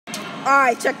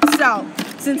Alright, check this out.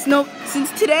 Since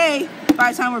today,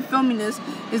 by the time we're filming this,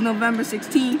 is November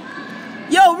 16th.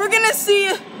 Yo, we're gonna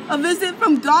see a visit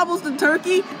from Gobbles the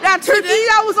Turkey. That turkey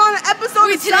that was on an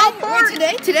episode of South Park.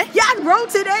 Wait, today? Yeah, bro,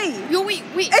 today. Yo, wait.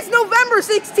 It's November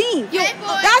 16th. Yo,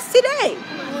 that's today.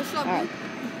 What's up, right.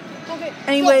 Okay.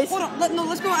 Anyways. Hold on.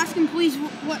 Let's go ask him, please,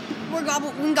 when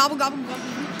gobble.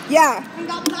 Yeah. When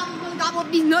gobble up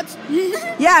these nuts.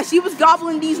 Yeah, she was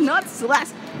gobbling these nuts.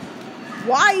 Celeste.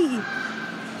 Why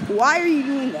are you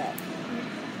doing that?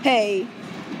 Hey.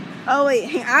 Oh wait, I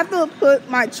have to put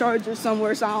my charger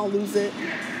somewhere so I don't lose it.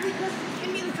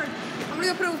 Give me the charger. I'm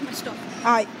gonna go put it with my stuff.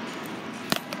 Alright.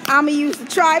 I'm gonna use the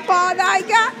tripod I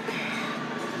got.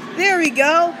 There we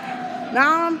go.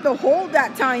 Now I'm to hold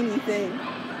that tiny thing.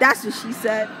 That's what she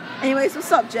said. Anyways,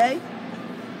 what's up, Jay?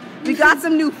 We got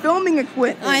some new filming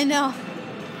equipment. I know.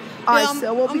 Alright,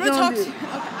 so what we gonna do? Okay,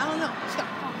 I don't know. Stop.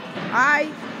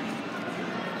 Alright.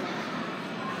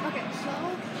 Okay,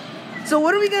 so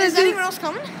what are we gonna do? Is anyone else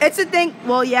coming? It's a thing.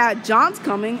 Well, yeah, John's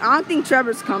coming. I don't think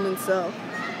Trevor's coming, so.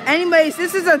 Anyways,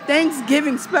 this is a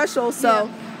Thanksgiving special, so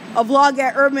a vlog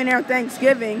at Urban Air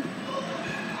Thanksgiving.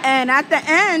 And at the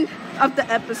end of the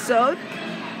episode,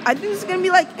 I think it's gonna be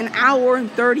like an hour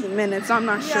and 30 minutes. I'm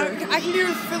not sure. I can do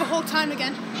it for the whole time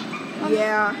again.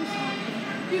 Yeah.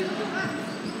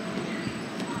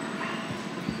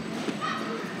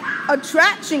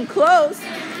 Attraction closed.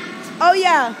 Oh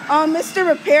yeah, Mr.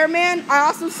 Repairman. I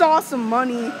also saw some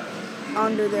money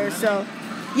under there, so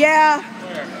yeah.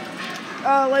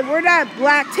 Like where that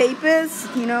black tape is,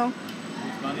 you know.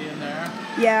 There's money in there.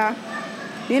 Yeah.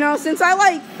 You know, since I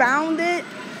like found it,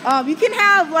 you can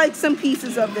have like some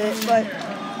pieces of it, but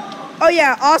oh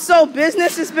yeah. Also,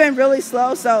 business has been really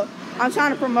slow, so I'm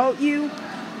trying to promote you.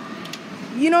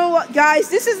 You know what, guys?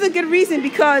 This is a good reason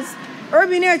because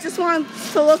Urban Air just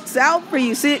wants to look out for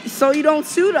you, so you don't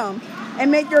sue them and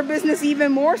make your business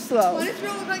even more slow. Well, this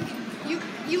look like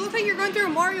you look like you're going through a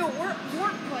Mario work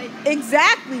fight.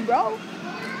 Exactly, bro.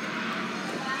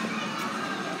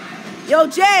 Yo,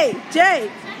 Jay,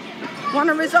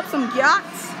 wanna raise up some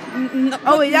yachts? No,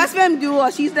 oh wait, that's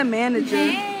Femdula. She's the manager.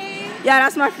 Hey. Yeah,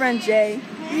 that's my friend Jay.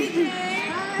 Hey, Jay.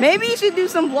 Maybe you should do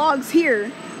some vlogs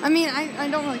here. I mean, I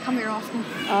don't really come here often.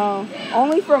 Oh,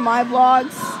 only for my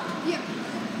vlogs. Yeah.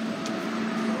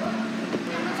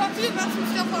 I'm gonna talk to you about some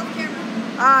stuff off camera.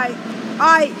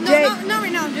 Alright, Jay. No, not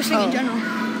right now. I'm just saying in general.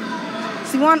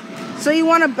 So you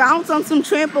want to bounce on some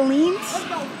trampolines? Let's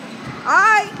go.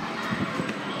 Alright.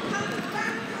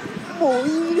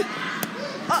 Boy.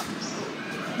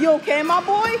 You okay, my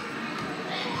boy?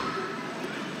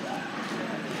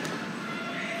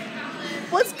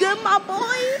 What's good, my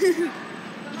boy?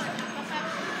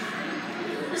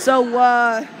 So,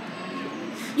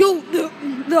 Yo, the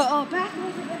back.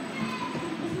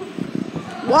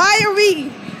 Why are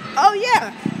we? Oh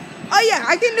yeah,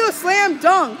 I can do a slam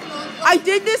dunk. I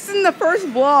did this in the first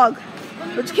vlog,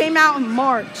 which came out in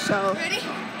March. So, Ready?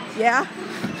 yeah.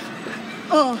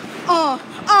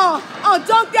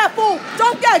 Dunk that fool!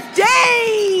 Dunk that!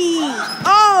 Dang!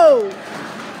 Oh!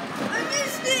 I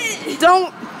missed it.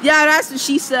 Don't. Yeah, that's what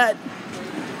she said.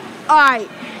 All right,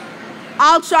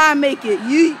 I'll try and make it.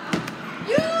 You.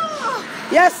 Yeah.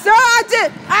 Yes, sir, I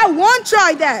did. I won't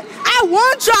try that.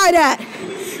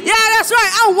 Yeah, that's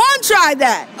right. I won't try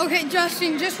that. Okay,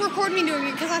 Justin, just record me doing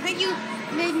it because I think you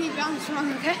made me bounce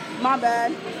wrong. Okay? My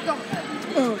bad. Go.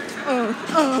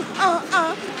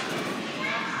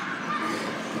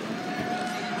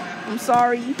 I'm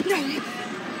sorry. Okay, let me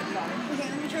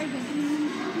try again.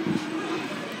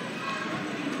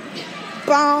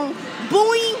 Boom,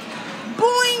 boing,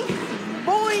 boing,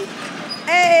 boing.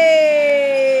 Hey.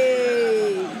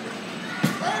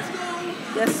 Let's go.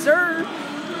 Yes, sir.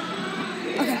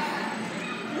 Okay.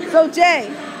 So, Jay,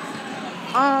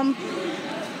 I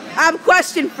have a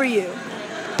question for you.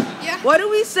 Yeah. What do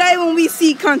we say when we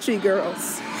see country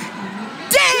girls?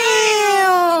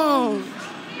 Damn!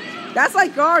 That's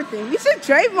like our thing. We should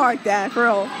trademark that, for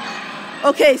real.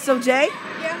 Okay, so Jay,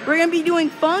 we're gonna be doing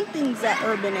fun things at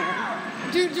Urban Air.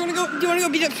 Dude, do you wanna go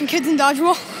beat up some kids in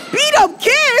dodgeball? Beat up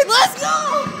kids? Let's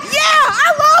go! Yeah,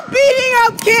 I love beating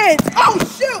up kids. Oh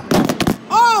shoot!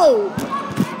 Oh!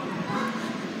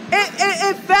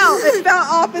 It fell. It fell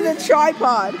off in the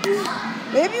tripod.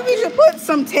 Maybe we should put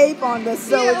some tape on this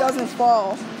so it doesn't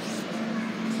fall.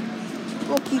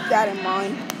 We'll keep that in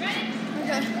mind.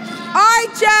 Okay.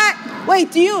 Alright, chat.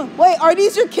 Wait, are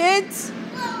these your kids?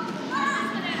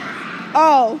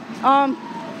 Oh,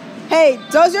 hey,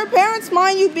 does your parents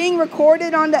mind you being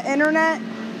recorded on the internet?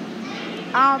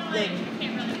 I don't think.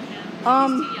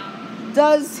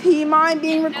 Does he mind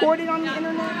being recorded on the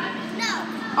internet? No.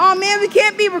 Oh man, we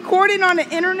can't be recorded on the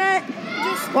internet.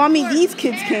 Well, I mean, these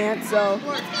kids can't, so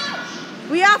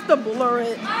we have to blur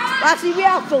it. Actually, we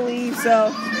have to leave,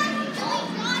 so.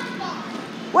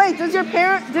 Wait, does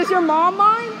your mom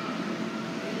mind?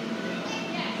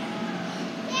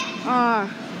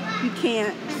 You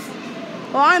can't.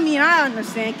 Well, I mean, I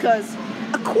understand, because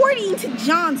according to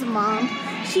John's mom,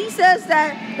 she says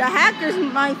that the hackers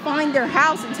might find their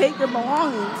house and take their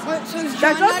belongings. What, so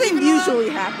that doesn't usually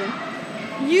happen.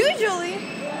 Usually?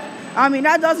 I mean,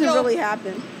 that doesn't really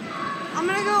happen. I'm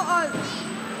gonna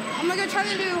go try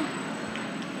to do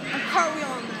a cartwheel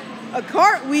on that. A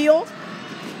cartwheel?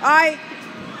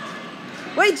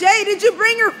 Wait, Jay, did you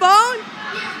bring your phone?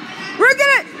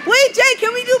 Wait, Jay,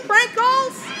 can we do prank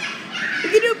calls? We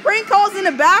can do prank calls in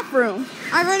the bathroom.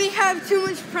 I already have too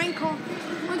much prank call.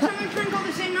 One time I prank called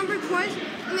the same number twice,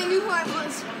 and they knew who I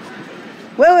was.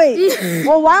 Wait.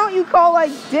 Well, why don't you call,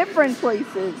 like, different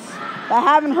places that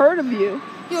haven't heard of you?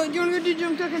 Yo, do you want to go do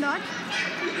Jump, Duck, and Dodge?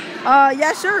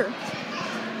 Yeah, sure.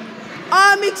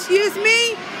 Excuse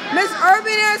me? Miss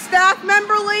Urban Air staff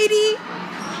member lady?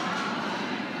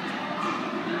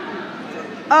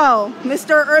 Oh,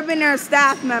 Mr. Urban Air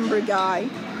staff member guy.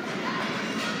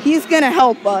 He's gonna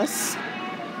help us.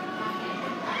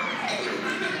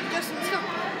 Justin, let's go.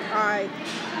 Alright.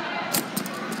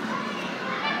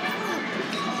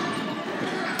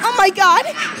 Oh my god!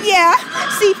 Yeah!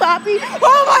 See, Poppy?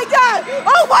 Oh my god!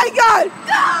 Oh my god!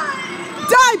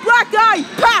 Die, black guy!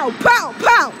 Pow, pow,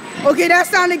 pow! Okay, that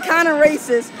sounded kind of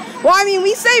racist. Well, I mean,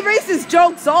 we say racist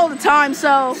jokes all the time,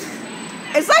 so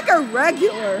it's like a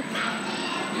regular.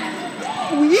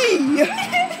 Wee!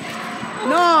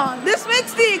 No, this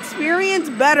makes the experience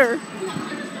better.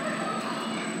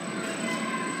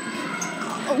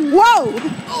 Whoa!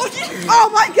 Oh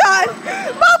my god!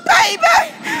 My baby!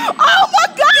 Oh my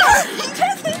god!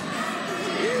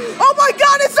 Oh my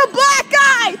god, it's a black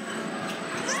guy!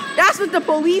 That's what the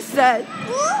police said.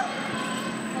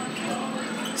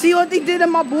 See what they did to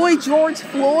my boy George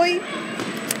Floyd?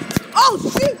 Oh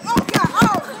shit! Oh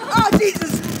god! Oh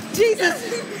Jesus!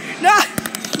 Jesus! Nah!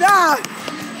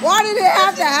 Why did it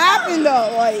have to happen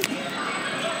though? Like,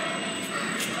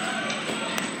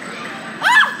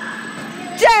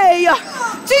 Jay,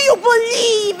 do you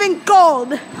believe in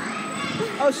God?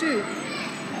 Oh shoot!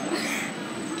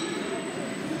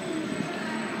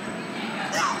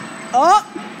 Oh!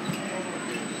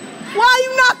 Why are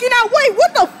you knocking out? Wait,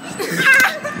 what the?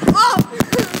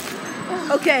 Oh!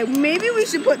 Okay, maybe we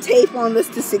should put tape on this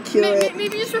to secure it.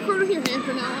 Maybe just record with your hand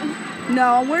for now on.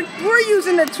 No, we're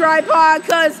using the tripod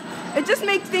because it just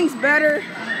makes things better.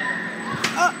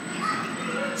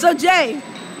 So Jay,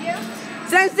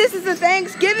 since this is a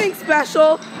Thanksgiving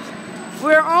special,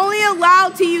 we're only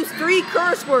allowed to use 3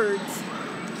 curse words: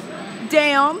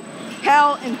 damn,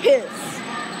 hell, and piss.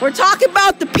 We're talking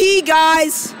about the P,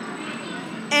 guys,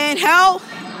 and hell,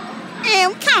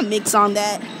 and we kind of mix on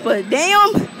that, but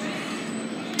damn,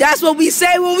 that's what we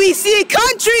say when we see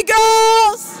country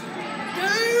girls.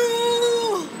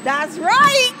 That's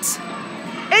right!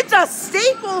 It's a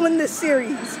staple in this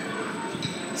series.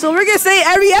 So we're gonna say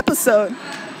every episode.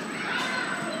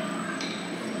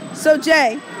 So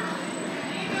Jay,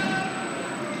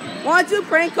 want to do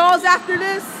prank calls after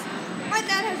this? My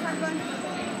dad has my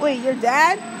phone. Wait, your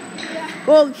dad? Yeah.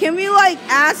 Well, can we like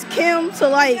ask him to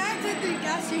like My dad's at the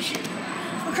gas station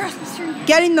across the street.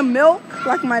 getting the milk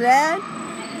like my dad?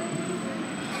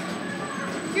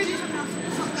 Here, do something else.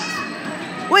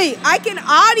 Wait, I can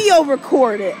audio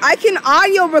record it. I can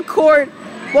audio record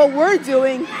what we're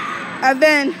doing, and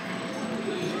then,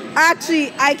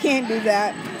 actually, I can't do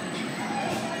that.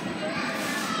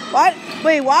 What?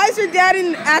 Wait, why is your dad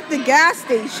at the gas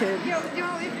station? Yo, do you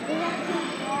want to leave?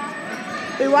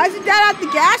 Wait, why is your dad at the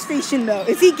gas station, though?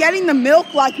 Is he getting the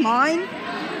milk like mine?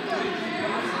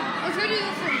 Let's go do this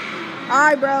one. All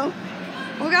right, bro.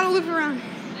 We gotta loop around.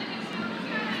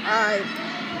 All right.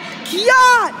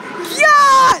 Yacht!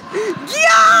 Yacht!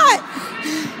 Yacht!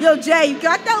 Yo, Jay, you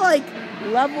got that, like,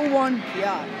 level 1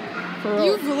 yacht.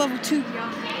 You have a level 2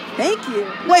 yacht. Thank you.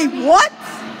 Wait, what?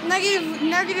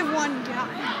 -1 yacht.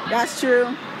 That's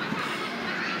true.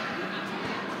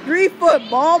 3-foot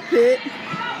ball pit.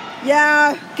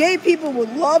 Yeah, gay people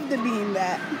would love to be in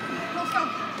that. Let's go.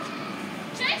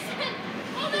 Jason!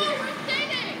 Oh no, we're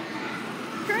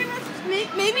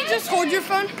dating! Maybe just hold your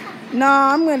phone.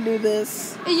 Nah, I'm gonna do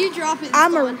this. If you drop it,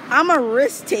 I'm a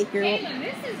risk taker. If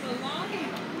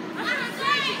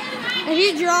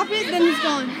you drop it, then it's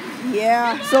gone.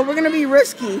 Yeah, so we're gonna be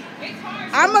risky.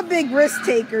 I'm a big risk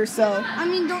taker, so. I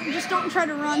mean, don't try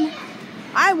to run.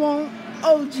 I won't.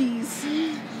 Oh jeez.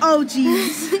 Oh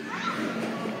jeez.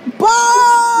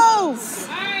 Boom! wheels.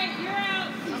 Alright, you're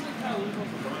out.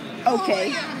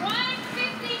 Okay.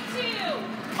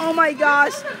 152. Oh my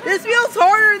gosh. This feels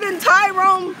harder than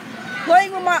Tyrone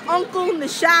playing with my uncle in the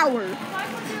shower.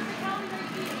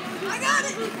 I got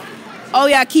it. Oh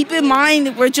yeah, keep in mind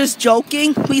that we're just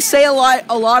joking. We say a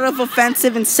lot of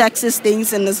offensive and sexist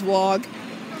things in this vlog.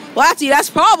 Well, actually, that's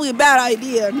probably a bad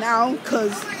idea now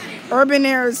because Urban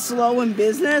Air is slow in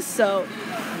business. So,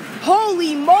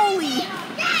 holy moly,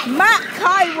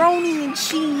 macaroni and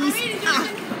cheese.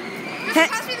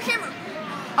 Pass me the camera.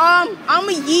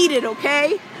 I'ma yeet it,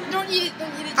 okay? Don't eat it.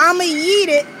 Don't eat it. I'ma yeet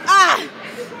it.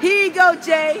 Here you go,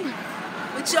 Jay.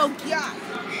 With your yacht.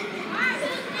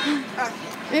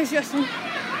 There's Justin.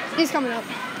 He's coming up.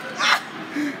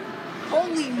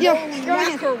 Holy Yo, moly, throw my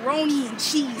hand. macaroni and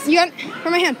cheese. You got it?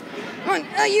 From my hand. Come on.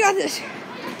 Oh, you got this.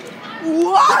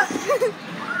 What?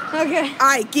 Okay.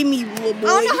 Alright, give me, little I boy.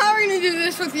 don't know how we're going to do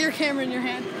this with your camera in your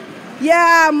hand.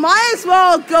 Yeah, might as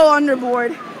well go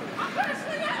underboard.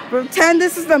 Pretend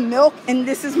this is the milk and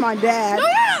this is my dad. No.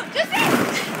 Just it.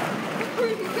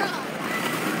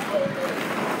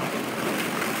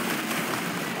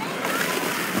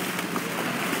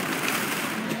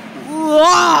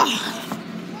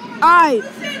 Alright,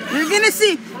 you're gonna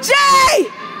see. Jay!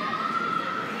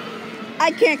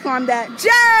 I can't climb that.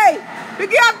 Jay! You're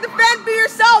gonna have to fend for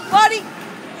yourself, buddy.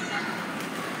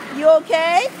 You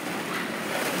okay?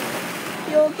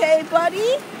 You okay,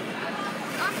 buddy?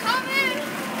 I'm coming.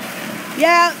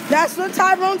 Yeah, that's what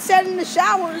Tyrone said in the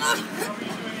shower.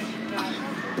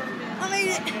 I made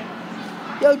it.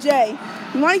 Yo, Jay,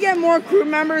 you want to get more crew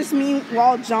members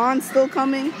while John's still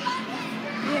coming?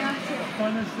 Yeah.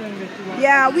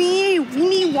 Yeah, we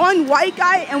need one white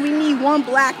guy and we need one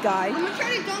black guy. I'm going to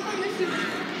try to dunk on this dude.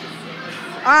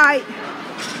 Alright,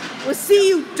 we'll see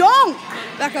you dunk.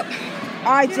 Back up.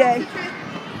 Alright, Jay.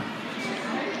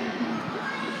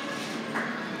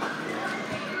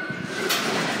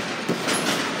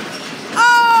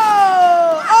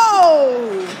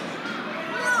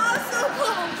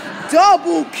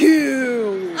 Double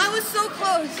kill! I was so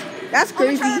close. That's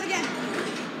crazy. I'm gonna try that again.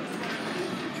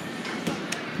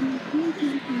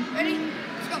 Ready?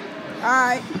 Let's go.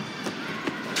 Alright.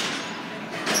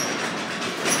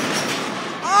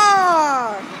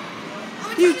 Ah!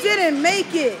 You didn't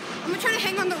make it. I'm gonna try to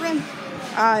hang on the rim.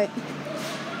 Alright.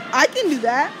 I can do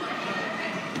that.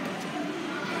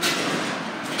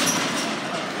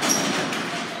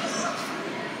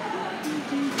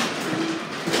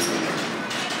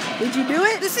 Did you do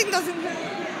it? This thing doesn't.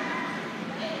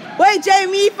 Wait, Jay,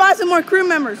 we need to find some more crew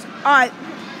members. Alright.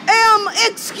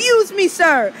 Excuse me,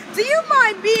 sir. Do you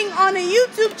mind being on a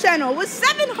YouTube channel with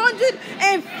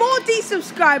 740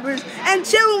 subscribers and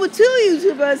chilling with two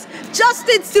YouTubers,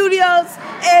 Justin Studios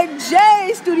and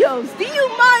Jay Studios? Do you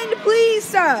mind, please,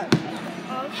 sir?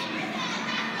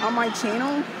 On my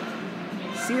channel?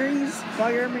 Series?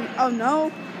 Oh,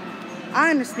 no? I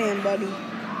understand, buddy.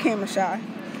 Camera shy.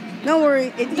 Don't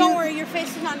worry. Don't worry, your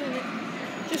face is not in it.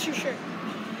 Just your shirt.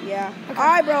 Yeah. Okay.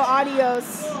 Alright, bro.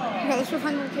 Adios. Okay, let's go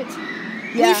find more kids.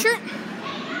 Yeah. Blue shirt?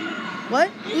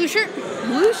 What? Blue shirt?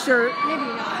 Blue shirt? Maybe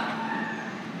not.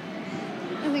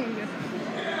 I think I'm good.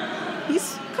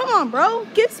 Come on, bro.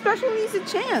 Give special needs a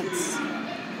chance.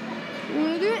 You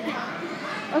want to do it?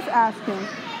 Let's ask him.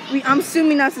 I'm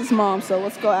assuming that's his mom, so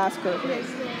let's go ask her.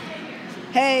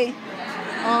 Hey,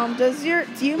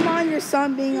 do you mind your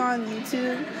son being on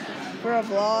YouTube for a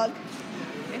vlog?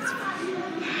 He's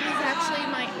actually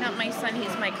not my son,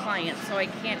 he's my client, so I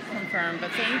can't confirm,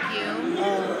 but thank you.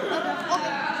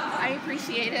 I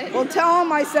appreciate it. Well, tell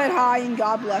him I said hi and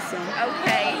God bless him.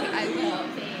 Okay, I will.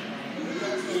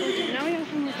 Now we have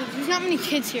some more kids. There's not many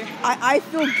kids here. I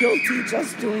feel guilty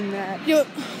just doing that. Yo,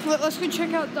 let's go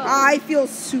check out the... I feel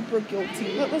super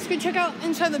guilty. Let's go check out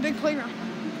inside the big playground.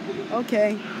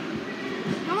 Okay.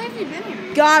 How long have you been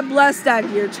here? God bless that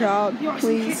dear child, Yo,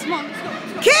 please. Come on, let's go.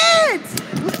 Kids!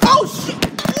 Oh, shit!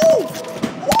 Ooh!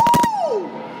 Ooh!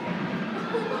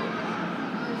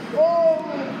 Oh,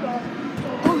 my God.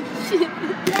 Oh, shit.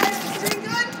 Yes, is it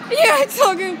good? Yeah, it's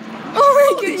all good.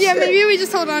 Oh, my God. Yeah, maybe we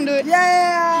just hold on to it.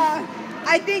 Yeah!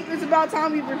 I think it's about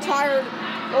time we retired.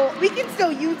 Well, we can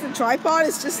still use the tripod.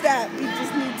 It's just that we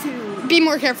just need to... Be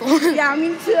more careful. Yeah, we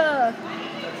need to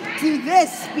do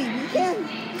this speed. We can't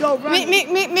go running.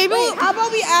 Maybe Wait, how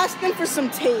about we ask them for some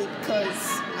tape?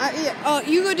 Because...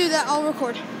 you go do that. I'll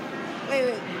record.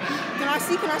 Wait. Can I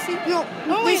see? No,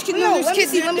 Let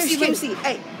me see.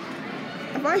 Hey,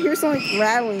 if I hear some like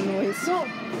rattling noise. No,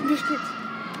 there's kids.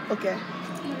 Okay.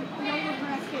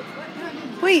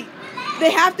 Wait,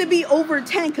 they have to be over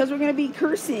 10 because we're going to be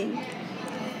cursing.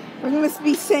 We're going to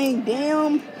be saying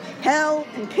damn, hell,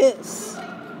 and piss.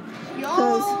 Yo,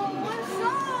 'Cause what's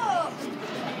up?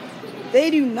 they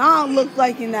do not look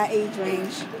like in that age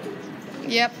range.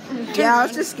 Yep. Yeah,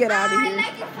 let's just get out of here.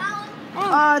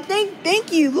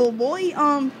 Thank you, little boy.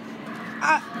 Can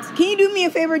you do me a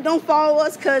favor? Don't follow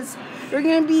us, cause we're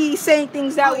gonna be saying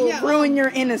things that will ruin your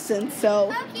innocence.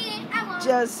 So Okay, I won't.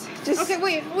 just. Okay,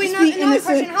 wait. just Another be question.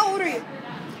 innocent. How old are you?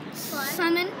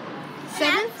 7.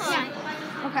 7? Yeah.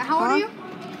 Okay, how old are you?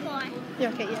 4. Yeah,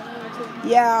 okay, yeah.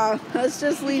 Yeah, let's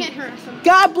just leave. Can't hurt us.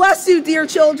 God bless you, dear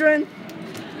children.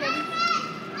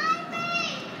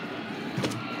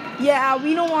 Yeah,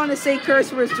 we don't want to say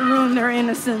curse words to ruin their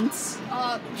innocence.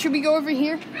 Should we go over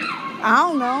here? I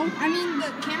don't know. I mean, the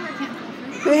camera can't go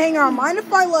over. Hey, hang on. Mind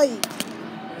if I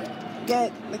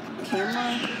get the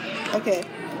camera? Okay.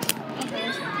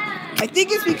 I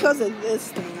think it's because of this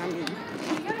thing. I mean,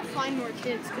 We gotta find more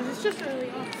kids because it's just early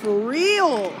on. for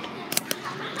real. Even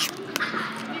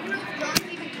if John's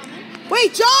even coming.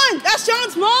 Wait, John! That's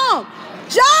John's mom!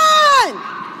 John!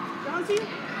 John's here?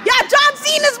 Yeah, John's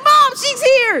seen his mom! She's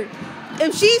here!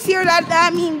 If she's here,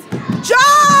 that means...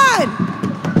 John!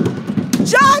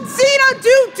 John Cena,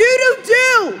 do!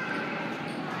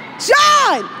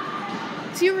 John!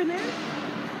 Is he over there?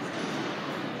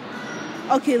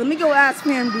 Okay, let me go ask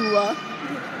Pandula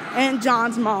and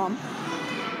John's mom.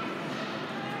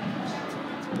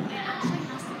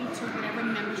 Whatever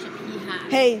membership he has.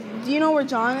 Hey, do you know where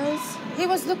John is? He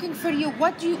was looking for you.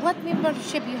 What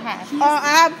membership you have?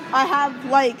 I have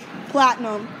like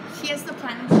platinum. He has the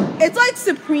plan. It's like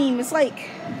supreme. It's like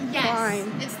Yes,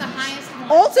 fine. it's the highest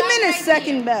one. Ultimate Right is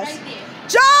second there, best. Right there.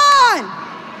 John!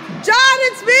 John,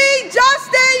 it's me,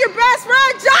 Justin, your best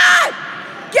friend. John!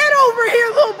 Get over here,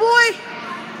 little boy.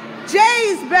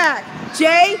 Jay's back.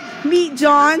 Jay, meet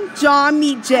John. John,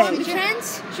 meet Jay.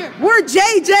 Friends? Sure. We're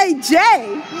JJJ.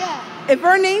 Yeah. If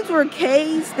our names were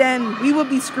K's, then we would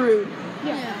be screwed.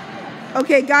 Yeah.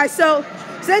 Okay, guys, so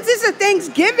since it's a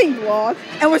Thanksgiving vlog,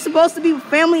 and we're supposed to be with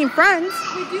family and friends,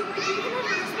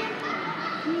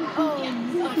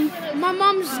 My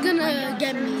mom's gonna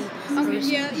get me. Okay,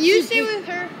 yeah. You stay with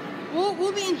her.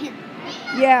 We'll be in here.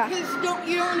 yeah. Because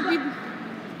you don't want to be.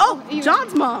 Oh,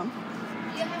 John's mom.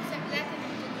 You have some platinum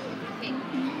to do everything.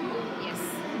 Yes.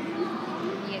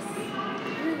 Yes.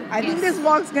 I think this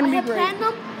vlog's gonna be great.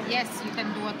 Yes, you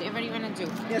can do whatever you want to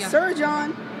do. Yes, Yeah. sir,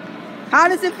 John. How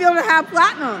does it feel to have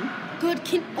platinum? Good.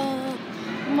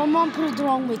 My mom put it the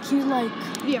wrong way. Can you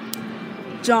Yeah.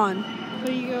 John,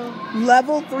 There you go.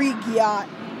 level 3 yacht.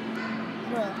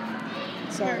 Bruh.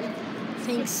 Sorry.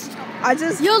 Thanks. I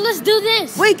just... Yo, let's do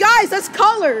this. Wait, guys, let's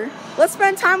color. Let's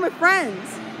spend time with friends.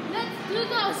 Let's do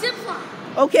the zip line.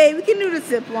 Okay, we can do the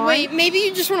zip line. Wait, maybe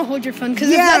you just want to hold your phone because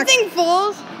Yeah. if that thing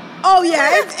falls. Oh, yeah,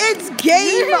 it's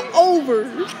game over.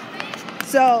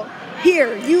 So,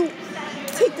 here, you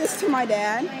take this to my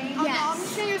dad.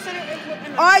 Yes.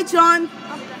 All right, John.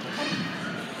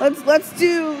 Let's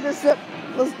do the zip.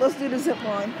 Let's do the zip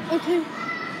line. Okay.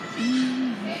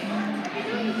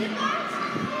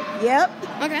 Yep.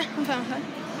 Okay, I'm fine.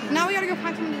 Now we gotta go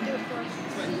find someone to do it for us.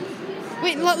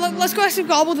 Wait, let's go ask if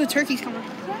Gobbles the Turkey's coming.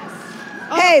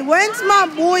 Hey, when's my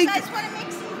boy? Guys want to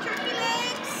make some turkey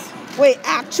legs? Wait,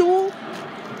 actual?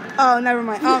 Oh, never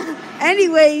mind.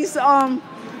 Anyways,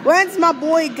 when's my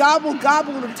boy Gobble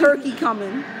the Turkey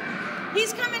coming?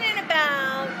 He's coming in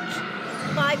about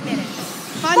 5 minutes.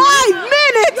 5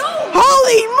 minutes?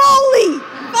 Holy moly!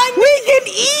 We can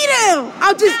eat him!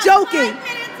 I'm just joking. 5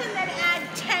 minutes and then add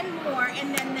 10 more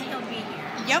and then he'll be here.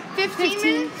 Yep, 15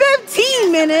 minutes.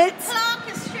 15 minutes? Clock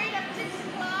is straight up 6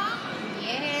 o'clock.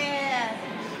 Yeah.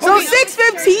 So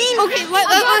 6:15? Okay, I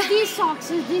got these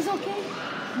socks. Is these okay?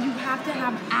 You have to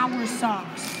have our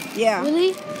socks. Yeah.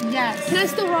 Really? Yes. Can I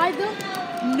still ride them?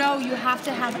 No, you have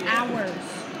to have ours.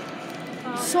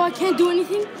 So I can't do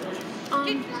anything?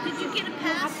 Did you get a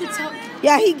pass?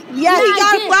 Yeah, he I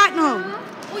got a did. platinum.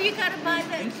 Well, you gotta buy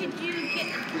the. Did you get?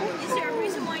 Is there a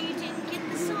reason why you didn't get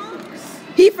the socks?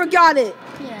 He forgot it.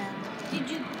 Yeah. Did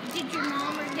your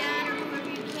mom or dad or whoever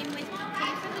you came with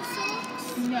pay for the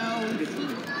socks? No.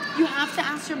 You have to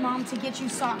ask your mom to get you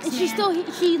socks. And she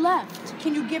left.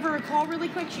 Can you give her a call really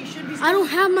quick? She should be. I don't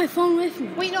have my phone with me.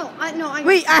 Wait, no.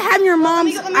 Wait, I have your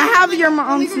mom's. I have your Let me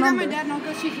mom's go grab my number. dad and I'll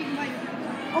go see if he can buy you.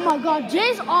 Oh my god,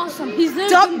 Jay's awesome. He's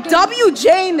literally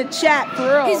WJ in the chat,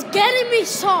 for He's real. getting me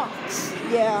socks.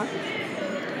 Yeah.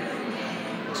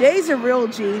 Jay's a real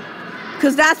G.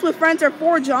 Because that's what friends are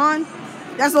for, John.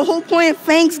 That's the whole point of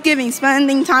Thanksgiving,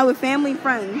 spending time with family and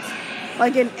friends.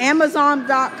 Like an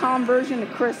Amazon.com version of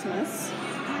Christmas.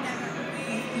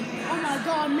 Oh my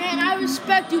god, man, I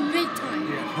respect you big time.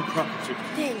 Yeah, no problem.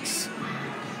 Thanks.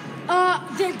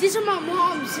 These are my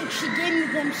mom's. And she gave me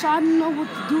them, so I don't know what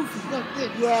to do for them. Look,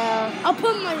 good. Yeah. I'll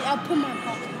put my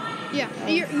pocket. Yeah,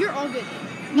 you're all good.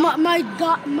 Your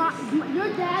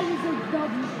dad is a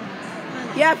W.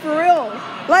 Yeah, for real.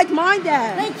 Like my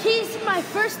dad. Like he's my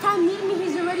first time meeting me.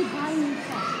 He's already buying me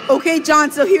stuff. Okay,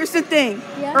 John, so here's the thing.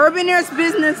 Yeah. Urban Air's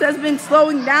business has been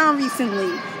slowing down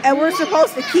recently, and we're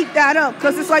supposed to keep that up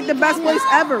because it's like the best place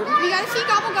ever. You gotta see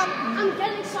Gobble Gobble. I'm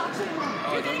getting socks right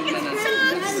now. You're gonna get some My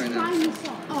socks. dad is buying me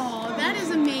socks. Oh, that is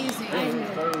amazing.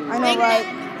 I know,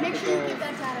 right? Make sure you give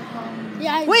that dad a call.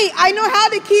 Yeah. Wait, I know how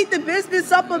to keep the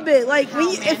business up a bit. Like,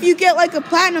 if you get like a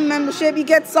platinum membership, you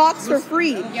get socks for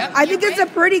free. Yep, I think it's a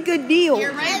pretty good deal.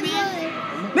 You're right,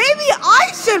 man. Maybe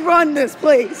I should run this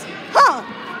place. Huh?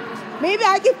 Maybe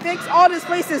I can fix all this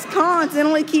place's cons and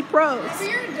only keep pros. For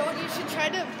your adult, you should try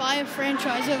to buy a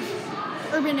franchise of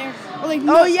Urban Air. Or like,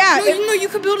 Oh, yeah. No, you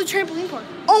could build a trampoline park.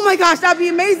 Oh my gosh, that'd be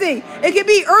amazing. It could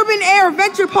be Urban Air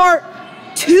Adventure Park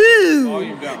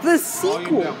 2. The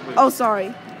sequel. Oh,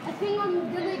 sorry. I think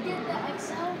I'm gonna get the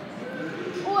XL.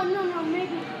 Oh no,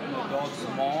 maybe. No. Dog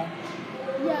small?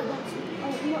 Yeah, that's. Oh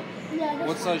no. Yeah, that's.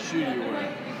 What size shoe do you wear?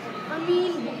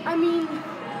 I mean,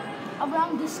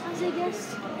 around this size, I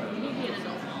guess.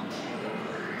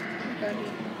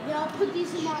 Yeah, I'll put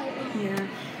these in my. Yeah.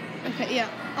 Okay, yeah.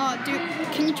 Dude,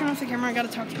 can you turn off the camera? I gotta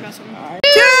talk to you about something. 2, 1.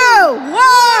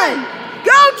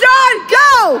 Go, John.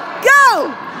 Go.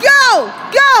 Go. Go.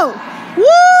 Go.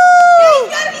 Woo!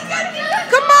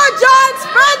 Come on, John.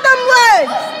 Spread them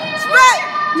legs. Spread.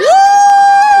 Woo!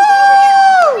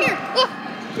 Here, look.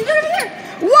 He's over here.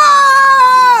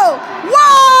 Whoa!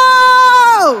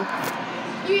 Whoa!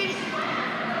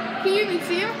 Can you even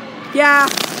see him? Yeah.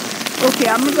 Okay,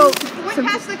 I'm gonna go. Went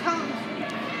past the cones.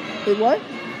 Wait, what?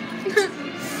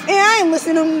 Hey, I ain't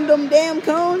listening to them damn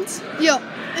cones. Yo.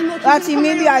 And look, Actually,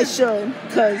 maybe I should,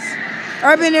 because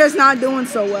Urban Air's not doing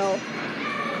so well.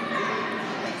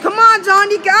 Come on, John,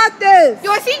 you got this.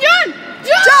 Yo, I see John.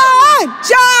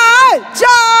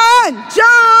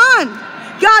 John!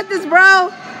 Got this,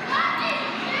 bro.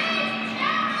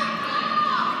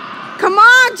 Come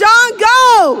on, John,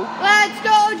 go. Let's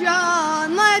go,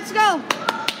 John. Let's go.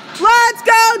 Let's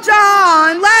go,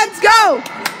 John. Let's go.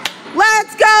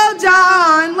 Let's go,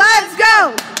 John. Let's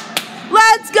go.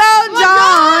 Let's go,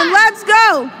 John. Let's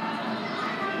go.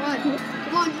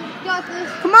 Come on, you got this.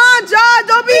 Come on, John.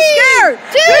 Don't be scared.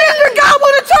 Mr.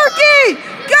 Gobble the Turkey.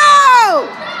 Go.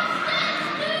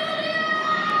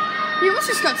 He almost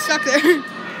just got stuck there.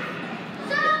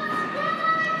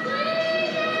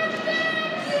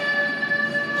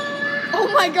 Oh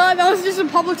my god, that was just a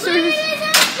public service.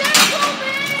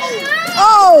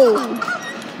 Oh.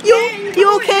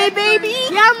 You okay, baby?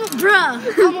 Yeah, bruh.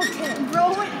 I'm okay.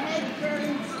 Bro went head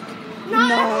first. No,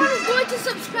 everyone's going to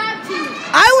subscribe to you.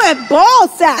 I went ball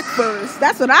sack first.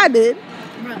 That's what I did.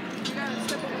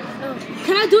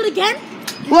 Can I do it again?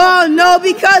 Well, no,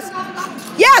 because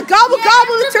gobble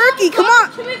the turkey. Come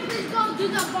on. Can we please go do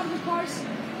that bumper cars?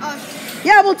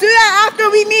 Yeah, we'll do that after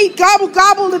we meet Gobble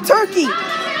the turkey. We're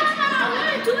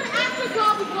gonna do it after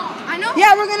Gobble Gobble. I know.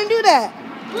 Yeah, we're gonna do that.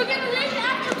 We're gonna leave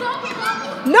after Gobble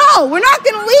Gobble. No, we're not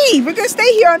gonna leave. We're gonna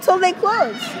stay here until they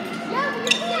close. Yeah, we're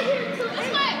gonna stay here until this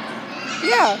way.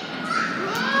 Yeah.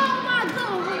 Oh my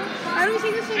god. How do we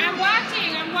take this thing? I'm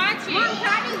watching. Mom, can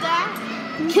I do that?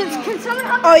 Can someone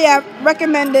help Oh yeah,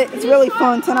 recommend it. It's really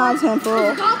fun. 10 out of 10 for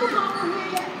real. Gobble Gobble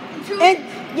here yet?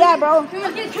 And yeah, bro.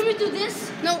 Okay, can we do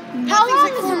this? No. How long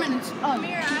like is 4 it? minutes. Oh.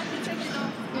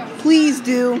 Please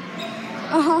do.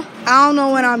 Uh-huh. I don't know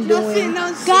what I'm doing.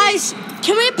 Guys,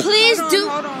 can we please do?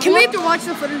 Can we have to watch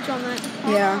the footage on that?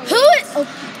 Yeah.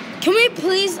 Can we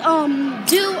please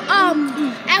do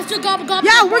after Gobble Gobble?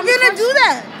 Yeah, we're gonna do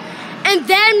that. And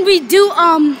then we do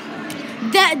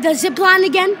the zip line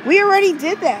again. We already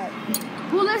did that.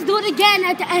 Well, let's do it again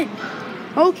at the end.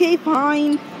 Okay,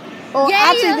 fine. Oh, Yeah,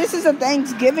 actually, yeah. this is a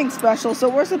Thanksgiving special, so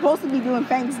we're supposed to be doing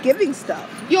Thanksgiving stuff.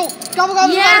 Yo, Gobble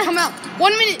Gobble's Yeah. gotta come out.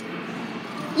 1 minute.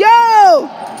 Yo!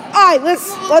 All right, let's.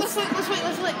 Let's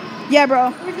wait. Yeah,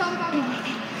 bro. Where's Gobble Gobble?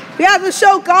 We have to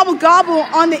show Gobble Gobble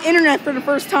on the internet for the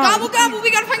first time. Gobble Gobble,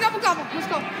 we gotta find Gobble Gobble. Let's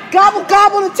go. Gobble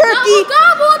Gobble the turkey.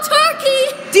 Gobble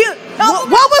turkey. Dude, what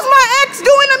was my ex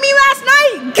doing to me last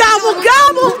night? Gobble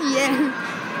Gobble.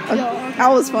 Yeah. That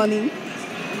was funny.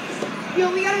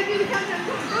 Yo, we gotta do the countdown.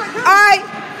 All right.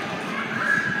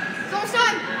 It's almost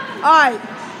time. All right.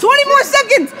 20 more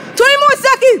seconds. 20 more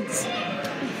seconds.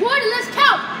 40, let's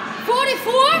count.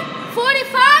 44,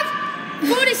 45,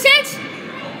 46,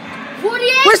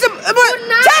 48, Where's the 10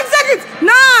 seconds?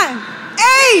 9,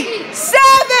 8,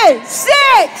 7,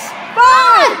 6,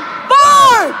 5,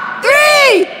 4,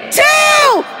 3, 2,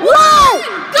 1.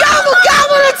 Gobble,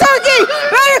 gobble the turkey.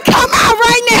 Better come out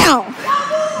right now.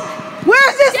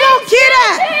 Where's this little kid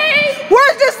at?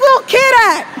 Where's this little kid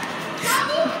at?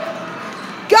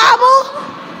 Gobble?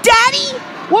 Daddy?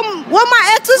 What my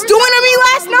ex was doing to me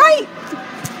last night?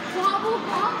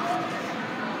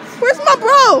 Where's my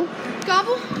bro?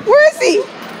 Gobble. Where is he?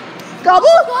 Gobble?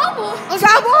 Gobble.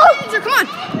 Gobble? Come on.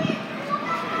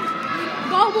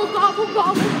 Gobble, gobble,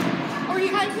 gobble. Or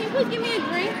you guys, can you please give me a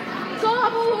drink?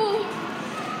 Gobble.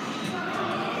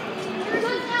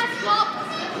 Gobble.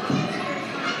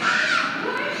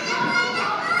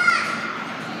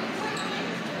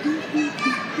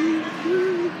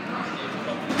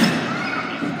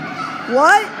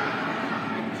 What?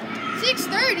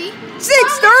 6:30.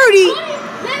 6:30?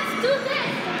 Let's do this.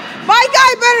 My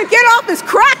guy better get off his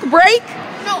crack break.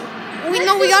 We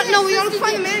gotta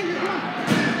find the manager.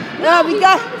 Yeah, we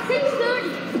gotta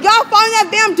find that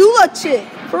damn doula chick.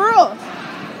 For real.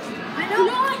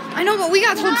 I know, but we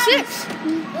got till 6.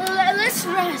 Let's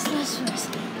rest.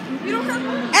 We don't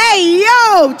have. Hey,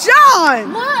 yo,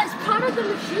 John. What? It's part of the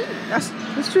machine.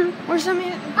 That's true. Where's the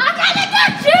man? I'm gonna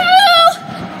get you!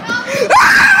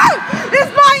 Ah!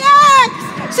 It's my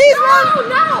ex! She's running.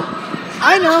 No!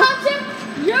 I know.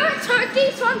 You're a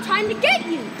turkey, so I'm trying to get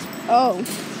you. Oh.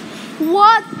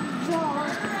 What?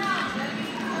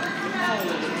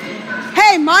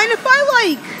 Hey, mind if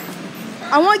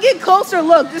I want to get closer.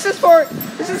 Look, this is for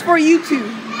YouTube.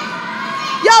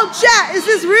 Yo, chat, is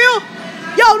this real?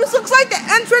 Yo, this looks like the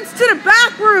entrance to the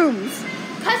back rooms.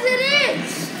 Cause it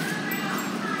is.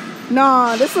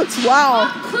 Nah, this looks wow.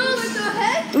 Up close. What the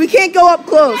heck? We can't go up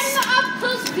close. That's an up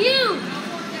close view.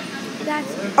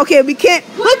 That's Okay, we can't.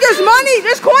 Look, there's money.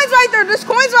 There's coins right there. There's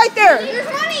coins right there. There's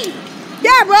money.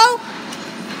 Yeah, bro.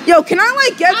 Yo, can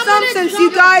I get some since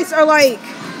you guys are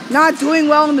not doing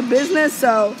well in the business?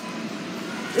 So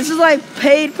this is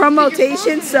paid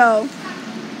promotion. So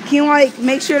can you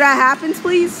make sure that happens,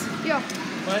 please? Yeah.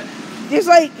 What? There's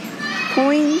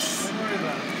coins.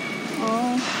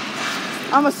 Oh,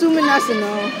 I'm assuming that's a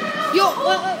no. Yo,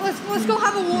 let's go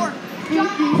have a war.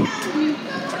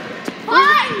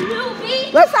 Hi,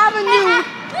 newbie. Let's have a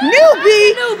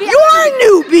newbie. You're a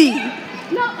newbie.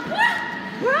 No.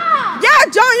 Bro. Yeah,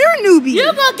 John, you're a newbie.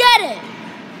 You go get it.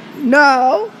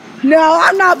 No,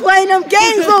 I'm not playing them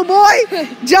games, little boy.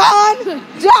 John,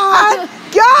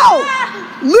 go.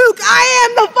 Luke, I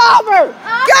am the father.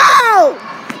 Go.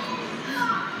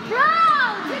 Bro.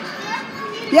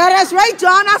 Yeah, that's right,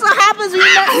 John. That's what happens when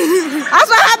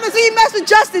you mess with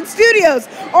Justin Studios,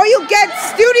 or you get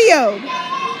studioed.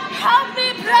 Help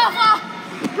me, brother.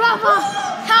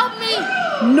 Help me.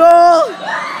 No.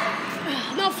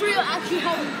 No, for real, actually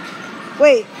help me.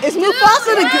 Wait, is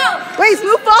Mufasa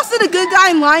the good guy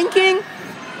in Lion King?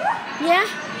 Yeah?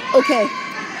 Okay.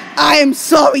 I am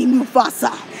sorry,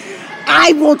 Mufasa.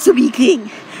 I want to be king.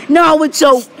 Now with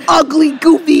your ugly,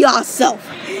 goofy ass self.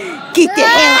 Get the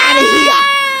hell out of here.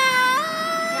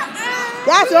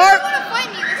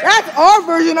 That's our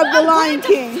version of the Lion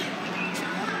King.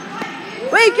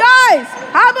 Wait, guys,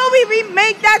 how about we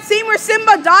remake that scene where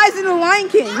Simba dies in the Lion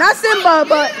King? Not Simba,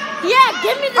 but Yeah,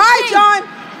 give me the All right, thing. John.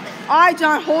 All right,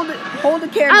 John, hold the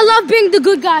camera. I love being the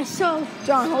good guy, so.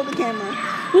 John, hold the camera.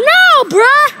 No,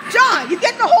 bruh. John, you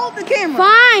get to hold the camera.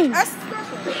 Fine. That's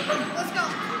special. Let's go.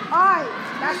 All right,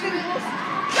 that's it.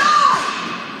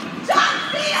 John,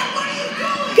 Sia, what are you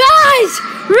doing? Guys,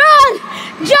 run!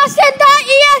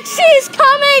 Justin.exe is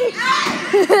coming!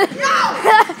 No!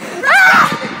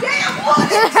 Damn,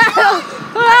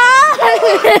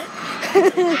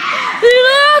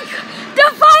 Look!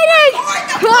 They're fighting!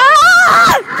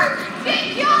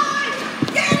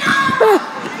 Get out!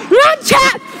 Run,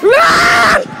 chat!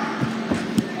 Run!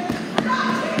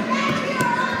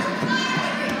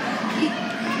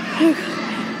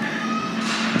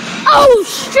 Oh,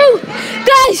 shoot!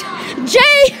 Guys,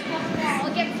 Jay!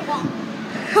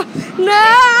 No!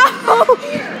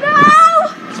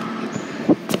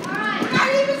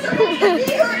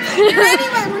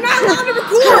 Anyway, we're not allowed to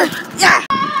record. Yeah.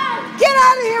 Get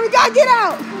out of here. We gotta get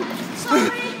out. Sorry.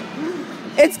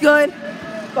 It's good,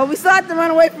 but we still have to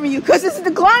run away from you because this is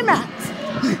the climax.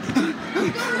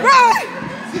 Run!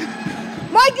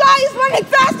 My guy is running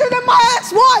faster than my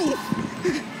ex-wife.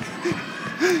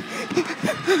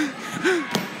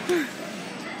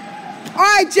 All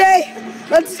right, Jay.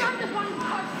 Let's. No,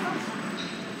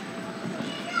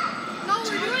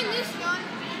 we're doing this, John.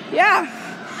 Yeah.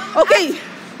 Okay.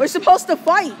 We're supposed to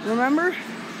fight. Remember?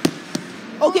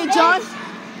 Okay, John.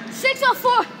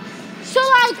 6:04. So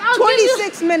I'll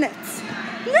 26 minutes.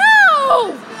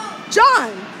 No!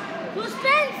 John. We'll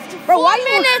spend Bro, 4 why you-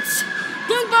 minutes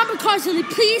doing bumper cars, Lily,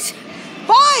 please.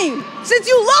 Fine. Since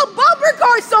you love bumper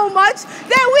cars so much,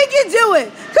 then we can do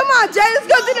it. Come on, Jay. Let's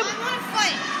go to the. I want to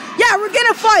fight. Yeah, we're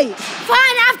gonna fight.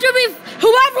 Fine,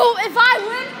 if I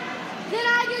win, then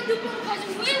I get to do bumper cars.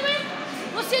 If we win,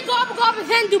 we'll see Gobble Gobble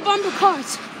then do bumper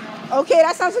cars. Okay,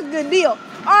 that sounds like a good deal.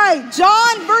 All right,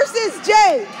 John versus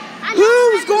Jay.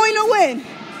 Who's going to win?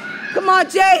 Come on,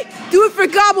 Jay. Do it for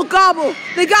Gobble Gobble,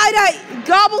 the guy that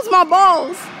gobbles my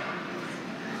balls.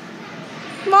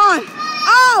 Come on.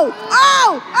 Oh,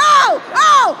 oh, oh,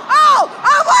 oh, oh,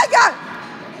 oh my God.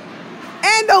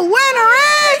 And the winner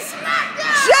is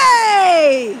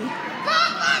Jay.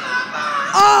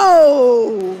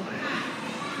 Oh,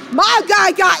 my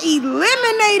guy got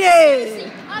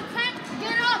eliminated. I can't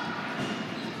get up.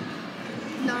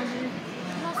 No, dude.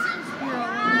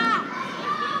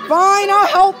 Fine, I'll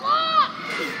help.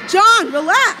 John,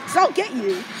 relax. I'll get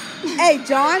you. Hey,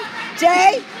 John.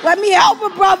 Jay, let me help a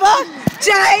brother.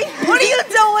 Jay, what are you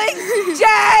doing?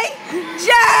 Jay,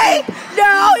 Jay.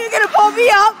 No, you're going to pull me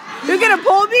up. You're going to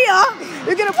pull me up.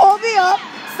 You're going to pull me up.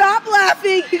 Stop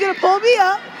laughing. You're going to pull me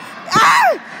up.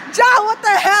 Ah! John, what the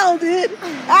hell, dude?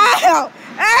 Ah!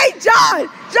 Hey, John!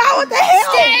 John, what the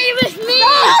hell? Stay with me!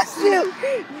 Gosh, you!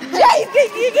 Jay,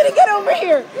 you're gonna get over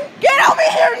here! Get over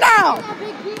here now!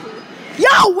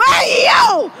 Yo, wait,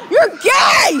 yo! You're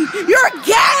gay! You're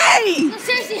gay!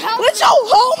 Seriously, help me. What's your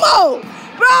homo?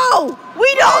 Bro,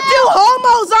 we don't do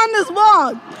homos on this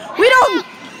vlog. We don't...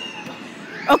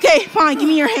 Okay, fine, give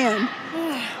me your hand.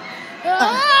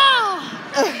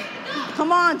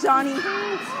 Come on, Johnny.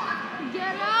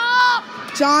 Get up!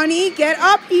 Johnny, get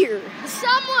up here.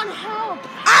 Someone help!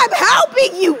 I'm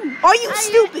helping you! Are you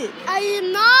stupid? I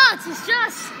am not. It's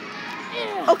just...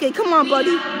 Okay, come on,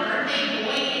 buddy.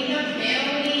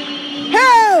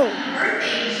 Help!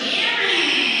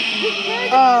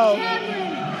 Oh.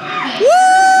 Woo!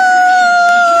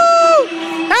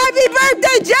 Happy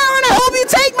birthday, Jaron! I hope you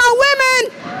take my women!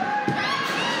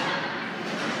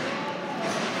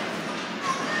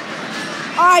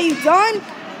 Are you done?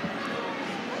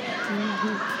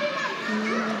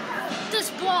 This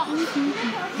ball. You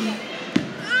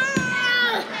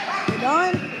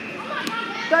done?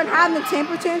 Done having the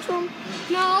temper tantrum?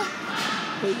 No.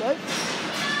 Wait, what?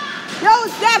 Yo,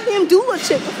 it's that damn doula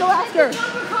chick. Let's go ask her.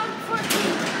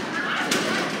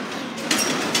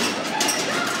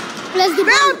 Let's do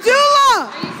Fam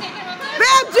doula!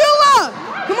 Fam doula!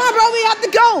 Come on, bro, we have to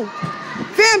go.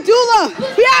 Fam doula,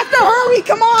 we have to hurry.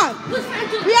 Come on.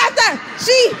 We have to.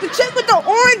 She, the chick with the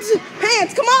orange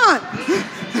pants. Come on.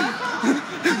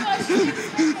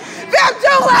 Fam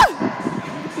doula!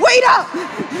 Wait up.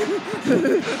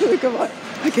 Come on.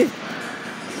 Okay.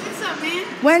 What's up, man?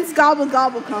 When's Gobble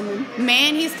Gobble coming?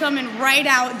 Man, he's coming right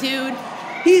out, dude.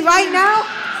 He's right now?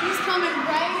 He's coming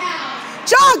right now.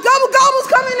 John, Gobble Gobble's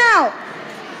coming out.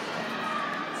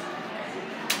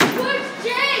 Where's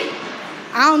Jay?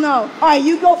 I don't know. All right,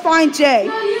 you go find Jay.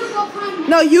 No, you go find me.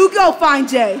 No, you go find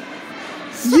Jay.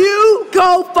 You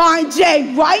go find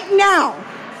Jay right now.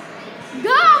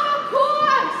 Go, of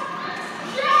course!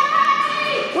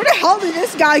 Jay! Where the hell did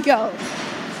this guy go?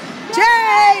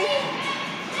 Jay!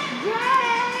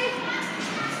 Jay!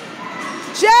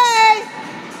 Jay!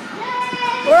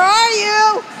 Where are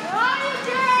you? Where are you,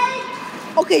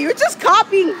 Jay? Okay, you're just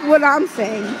copying what I'm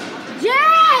saying.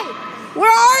 Jay!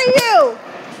 Where are you?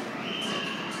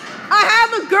 I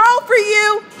have a girl for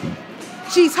you.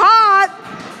 She's hot.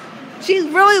 She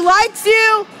really likes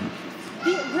you.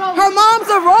 Her mom's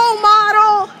a role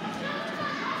model.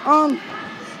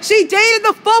 She dated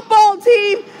the football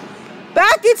team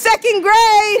back in 2nd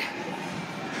grade.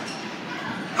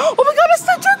 Oh my God, it's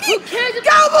the turkey!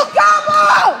 Gobble,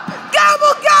 gobble!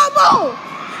 Gobble, gobble!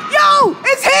 Yo,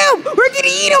 it's him! We're gonna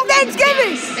eat him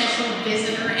Thanksgiving! Special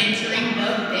visitor entering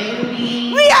the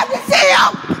building. We have to see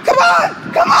him! Come on!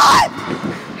 Come on!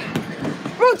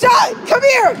 Bro, John, come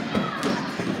here!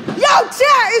 Yo,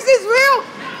 chat, is this real?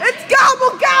 It's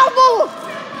Gobble, gobble!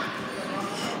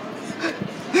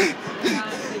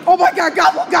 Oh my God,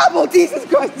 gobble, gobble! Jesus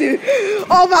Christ, dude!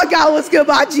 Oh my God, what's good,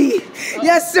 my G?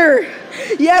 Yes, sir.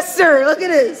 Yes, sir. Look at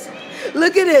this.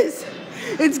 Look at this.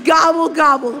 It's Gobble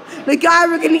Gobble, the guy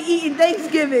we're gonna eat in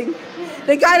Thanksgiving.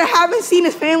 The guy that haven't seen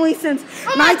his family since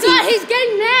Oh my God, he's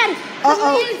getting mad.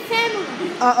 Uh-oh. His family.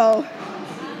 Uh-oh.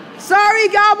 Sorry,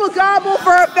 Gobble Gobble,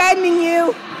 for offending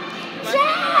you.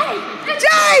 Jay!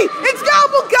 Jay, it's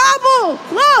Gobble Gobble.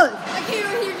 Look. I came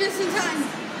over here just in time.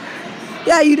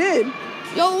 Yeah, you did.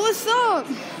 Yo, what's up?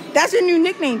 That's your new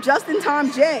nickname, Just in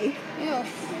Time Jay. Yo.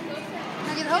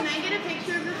 Can I get a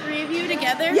picture of the three of you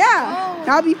together? Yeah,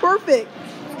 that'll be perfect.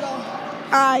 Let's go. All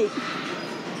right.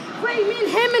 Wait, you mean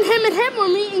him and him and him, or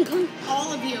me and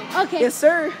All of you. Okay. Yes,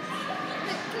 sir.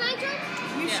 Can I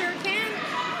join? You sure can.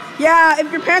 Yeah,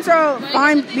 if your parents are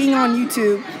fine being on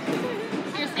YouTube.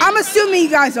 I'm assuming you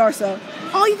guys are, so.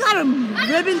 Oh, you got a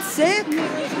ribbon sick?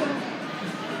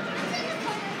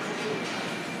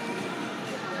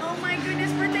 Oh my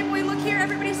goodness, birthday boy, look here,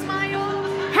 everybody smile.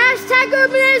 Hashtag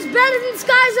Urban is better than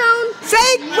Sky Zone.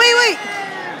 Say,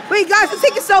 wait, guys, let's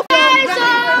take a selfie. Sky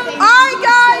Zone. Alright,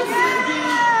 guys.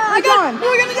 We're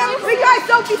gonna go. Wait, guys,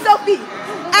 selfie.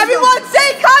 Everyone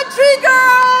say country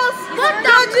girls.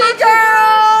 Country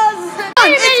girls. Wait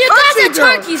a minute, you guys are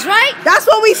girls. turkeys, right? That's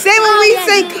what we say when we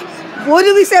say. What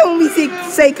do we say when we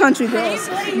say country girls?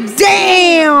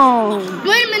 Damn.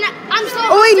 Wait a minute, I'm still.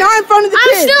 Oh wait, not in front of the I'm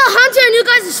kids. still a hunter, and you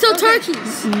guys are still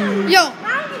turkeys. Yo,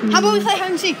 how about we play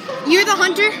hide and seek? You're the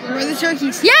hunter, we're the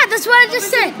turkeys. Yeah, that's what I just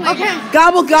said. Okay.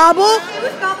 Gobble gobble.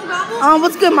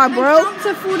 What's good, my bro?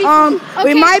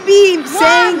 We might be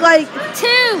saying like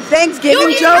 2.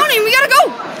 Thanksgiving jokes. Tony, we gotta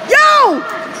go. Yo,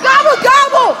 gobble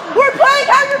gobble. We're playing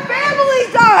How Your Family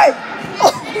Died.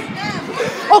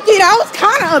 Okay, that was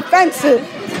kind of offensive.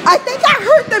 I think I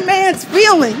hurt the man's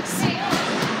feelings.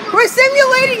 We're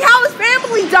simulating how his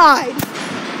family died.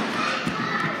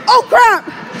 Oh crap!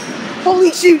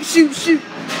 Holy shoot.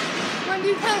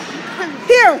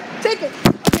 Here, take it.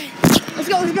 Let's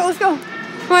go.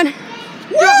 Come on.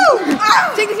 Woo!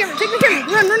 Take the camera.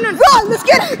 Run. Run, let's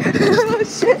get it. Oh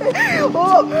shit.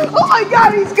 Oh my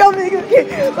god, he's coming.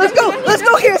 Okay, let's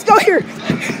go here.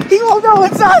 He won't know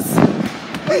it's us.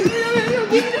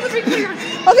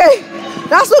 Okay,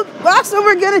 that's what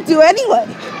we're gonna do anyway.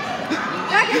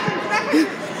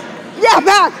 Yeah,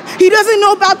 back. He doesn't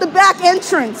know about the back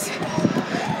entrance.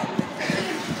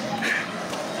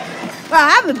 Wow,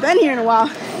 I haven't been here in a while.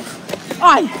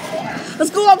 All right,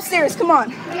 let's go upstairs. Come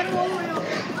on.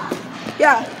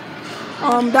 Yeah.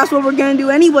 That's what we're gonna do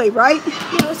anyway, right?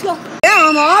 Yeah, let's go. Yeah,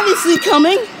 I'm obviously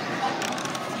coming.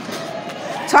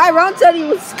 Tyrone said he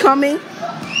was coming.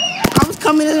 I was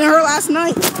coming in her last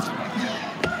night.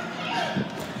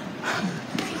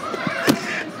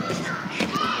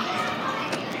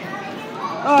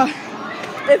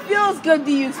 It feels good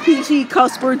to use PG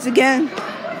cuss words again.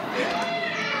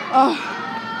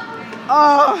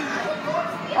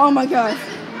 Oh my god.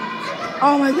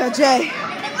 Oh my god, Jay.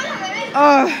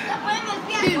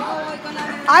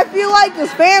 I feel like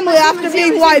this family after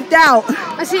being wiped out.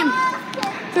 I see him.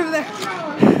 It's over there.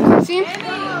 See him?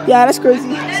 Yeah, that's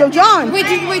crazy. So John. Wait,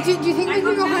 do you think we can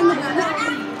go behind the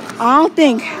building? I don't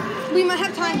think. We might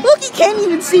have time. Look, he can't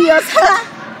even see us.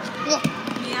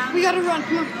 We gotta run.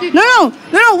 Come on, dude. No,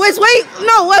 let's wait.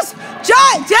 No,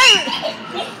 Jay,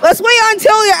 let's wait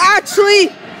until it actually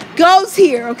goes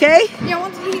here, okay? Yeah,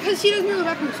 because he doesn't know the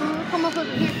back room, so we'll come up over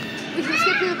here. We can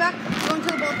skip through the back, go into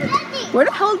the ball pit. Where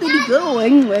the hell did he go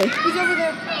anyway? He's over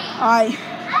there. Alright.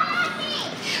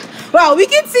 Well, we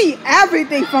can see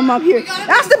everything from up here.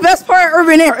 That's the best part of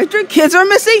urban air. If your kids are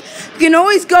missing, you can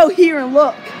always go here and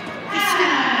look.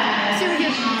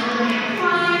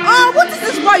 Oh, what does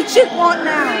this white chick want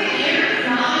now?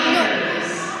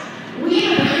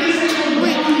 Wait,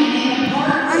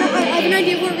 I have an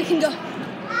idea where we can go.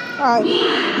 Alright.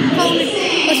 Follow me.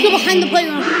 Let's go behind the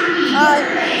playground.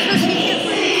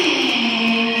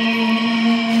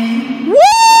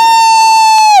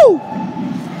 Woo!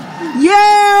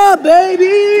 Yeah,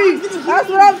 baby! That's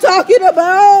what I'm talking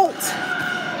about!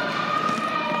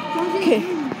 Okay.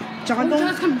 John,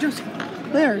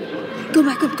 don't. There. Go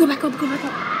back up.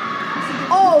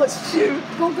 Oh, shoot.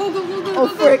 Go. Oh,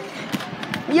 frick.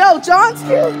 Yo, John's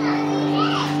here.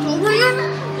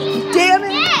 Damn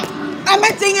it. I'm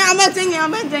not saying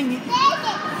it.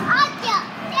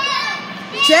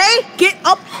 Jay, get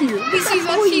up here. He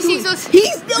sees us.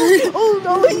 He's still. Oh,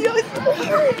 no, he is.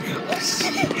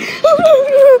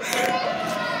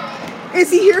 Is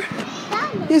he here?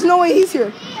 There's no way he's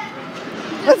here.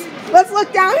 Let's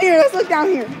look down here. I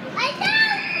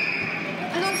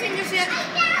don't see him just yet.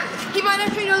 He might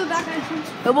actually know the back entrance.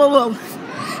 Whoa.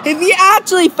 If he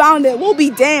actually found it, we'll be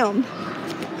damned.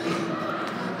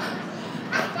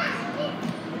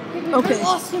 Okay. I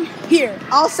lost him. Here,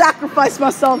 I'll sacrifice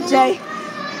myself, Jay.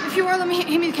 If you are, let me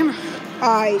hand me the camera.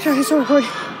 Alright. Sure, he's recording.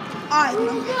 Alright.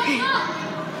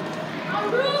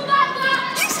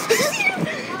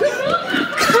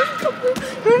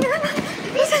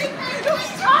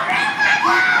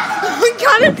 We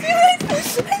got him.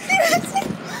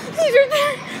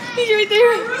 He's right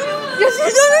there. Yes, no.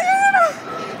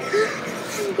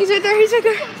 He's right there.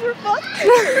 We're fucked.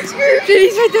 Dude,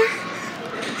 he's right there.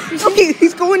 Okay,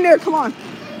 he's going there. Come on.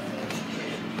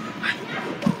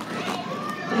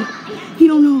 He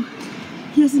don't know.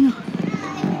 He doesn't know.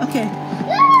 Okay.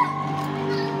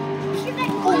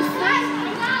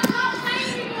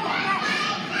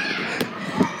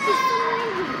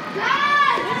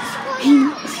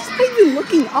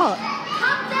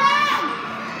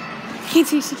 can't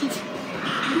see. She can't see.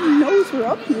 Who knows we're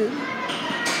up here?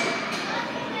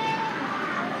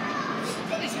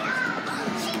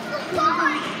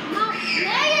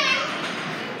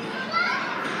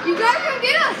 You gotta come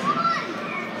get us.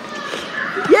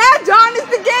 Yeah, John, it's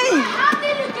the game. How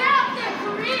did you get up there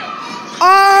for real?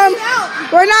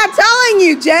 We're not telling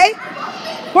you, Jay.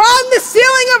 We're on the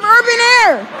ceiling of Urban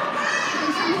Air.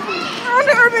 We're on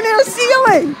the Urban Air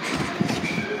ceiling.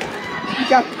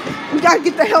 We gotta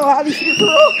get the hell out of here,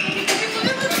 bro.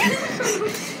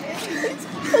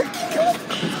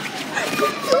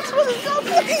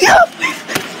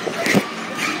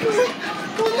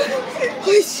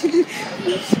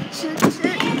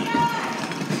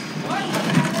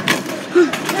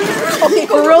 Okay,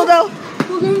 for real though.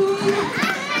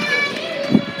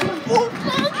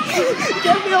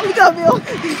 We got Bill.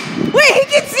 Wait, he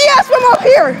can see us from up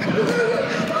here.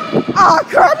 Ah,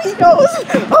 crap, he knows.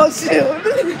 Oh, shoot.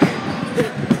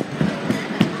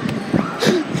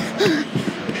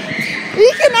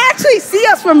 He can actually see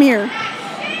us from here.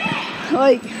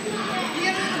 Like,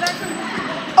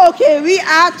 okay, we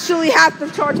actually have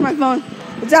to charge my phone.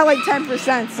 It's at like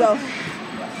 10%, so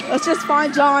let's just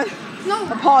find John. No.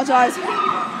 Apologize.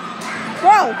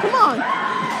 Bro, come on.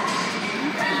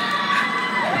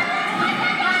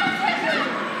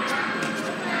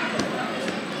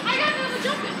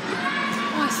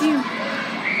 Oh, I see him.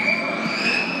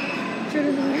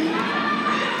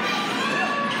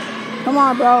 Come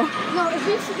on, bro. No, if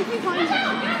he finds it.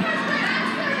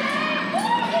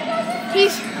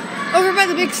 He's over by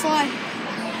the big slide.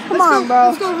 Come on, bro.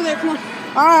 Let's go over there, come on.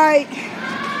 All right.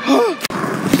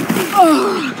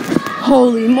 Oh,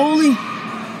 holy moly.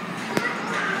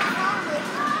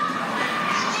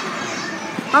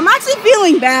 I'm actually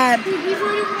feeling bad. He's right over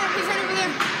there. He's right over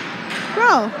there.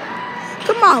 Bro,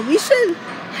 come on. We should.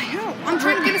 I know. I'm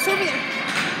trying to get us over there.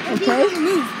 Okay. He's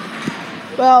move.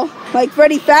 Well, like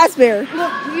Freddy Fazbear.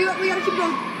 Look, we gotta keep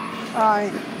going. All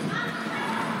right.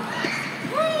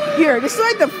 Here, this is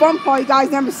like the fun part you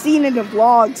guys never seen in the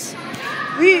vlogs.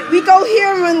 We go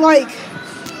here when like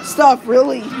stuff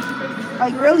really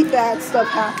bad stuff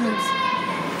happens.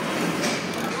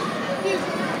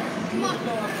 Come on.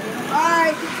 All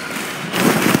right.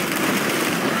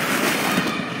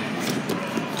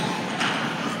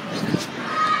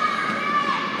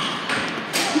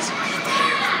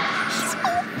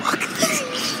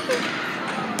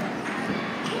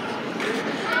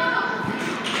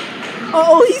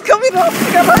 Oh, he's coming up.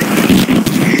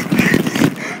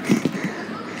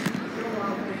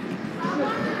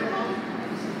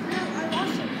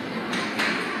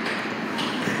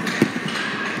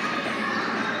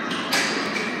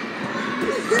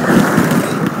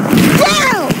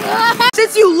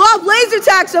 Since you love laser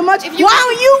tag so much, why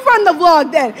don't you run the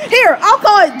vlog then? Here, I'll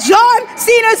call it John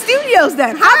Cena Studios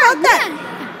then. How about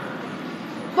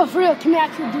that? But for real, can we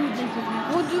actually do this?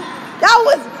 We'll do. That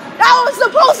was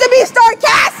supposed to be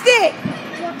sarcastic.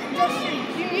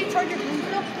 You need to charge your phone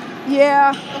still?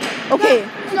 Yeah. Okay.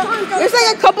 There's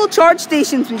like a couple charge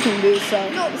stations we can do, so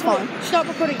it's fine. Stop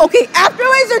recording. Okay, after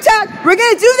laser tag, we're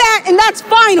gonna do that, and that's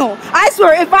final. I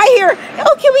swear, if I hear,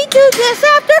 oh, can we do this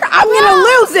after? I'm gonna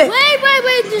lose it.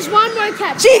 Wait, just one more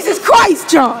catch. Jesus Christ,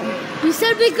 John. You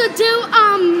said we could do,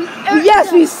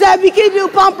 Yes, we said we could do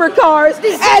bumper cars, and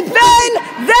then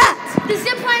that. the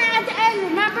zip line at the end,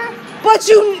 remember? But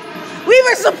we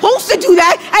were supposed to do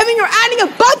that, and then you're adding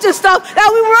a bunch of stuff that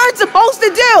we weren't supposed to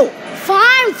do.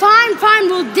 Fine.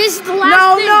 Well, this is the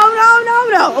last thing.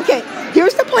 No. Okay,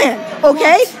 here's the plan,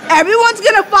 okay? Everyone's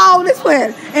gonna follow this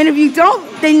plan, and if you don't,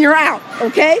 then you're out,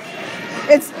 okay?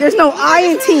 There's no I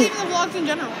in team. The vlogs in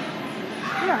general.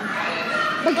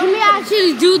 But can we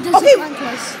actually do this Okay. one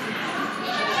place?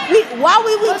 While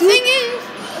we The do thing is,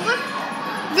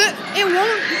 it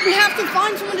won't. We have to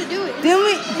find someone to do it.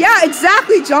 yeah,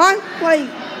 exactly, John. Like,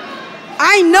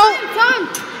 I know. Fine.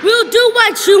 We'll do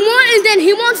what you want, and then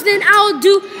he wants, then I'll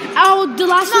do the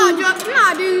last one.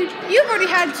 Nah, dude. You've already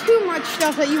had too much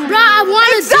stuff that you want. Bro, I want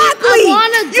to Exactly.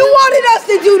 You wanted us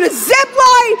to do the zip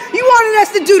line. You wanted us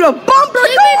to do the bumper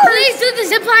Can we cars. please do the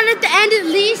zip line at the end at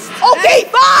least? Okay,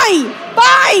 fine.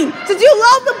 Since you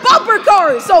love the bumper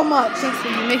cars so much.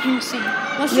 You're making me sing.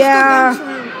 Let's just Yeah. go down this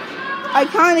room. I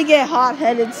kind of get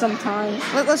hot-headed sometimes.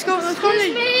 Let's go. Let's go.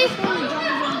 Excuse me?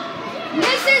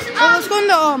 This is, Let's go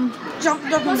into jump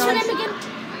what's your down. name again?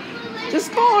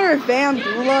 Just call her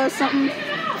Vambula or something.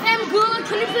 Vambula,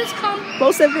 can you please come?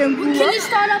 Close to Can you Vambula.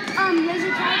 start up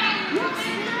laser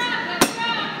tag?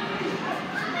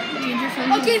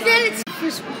 Okay, then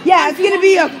it's Yeah, it's gonna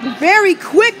be a very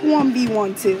quick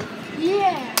 1v1 too.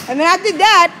 yeah. And then after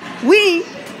that, we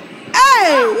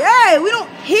don't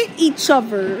hit each each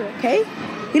other, okay?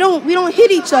 We don't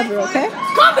hit each other, okay?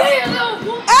 Come here, little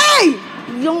boy. Hey!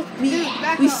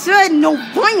 We said no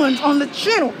violence on the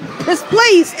channel. This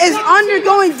place is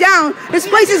undergoing down. This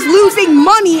place is losing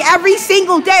money every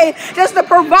single day just to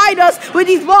provide us with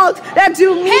these vlogs that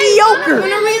do mediocre.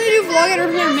 When are we gonna do vlog at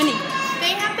Urban Mini?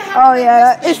 They have to have Oh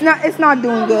yeah, it's not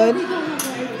doing good.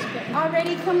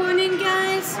 Already, come on in,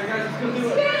 guys. Come on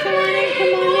in,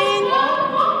 come on in.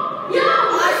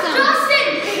 Awesome. Justin!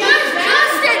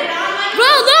 Bro,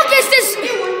 look, it's this.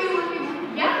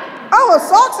 Oh,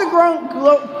 socks are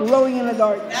glowing in the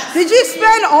dark. Did you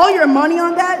spend all your money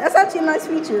on that? That's actually a nice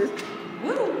feature.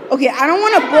 Okay, I don't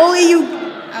want to bully you.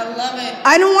 I love it.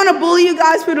 I don't want to bully you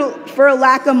guys for a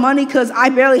lack of money because I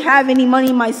barely have any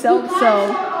money myself,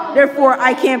 so therefore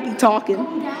I can't be talking.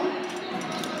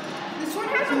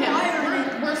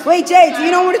 Wait, Jay, do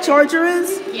you know where the charger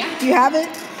is? Yeah. Do you have it?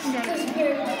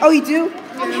 Oh, you do?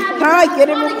 Can I get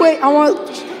it real quick? I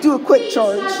want to do a quick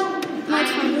charge. No,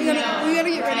 it's fine. We gotta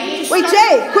get ready. Wait,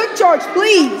 Jay, quick charge,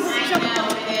 please.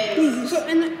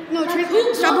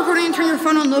 Stop recording and turn your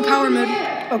phone on low power mode.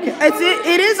 Okay,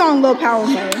 it is on low power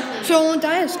mode. So it won't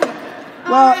die as quick.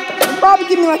 Well, it'll probably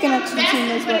give me like an extra 2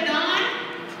 minutes, but...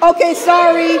 Okay,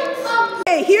 sorry.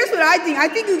 Hey, here's what I think. I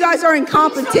think you guys are in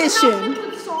competition.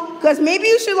 Because maybe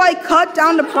you should like cut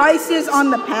down the prices on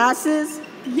the passes.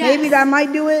 Maybe that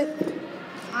might do it.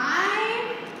 I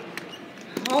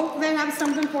hope they have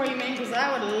something for you, man, because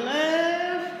I would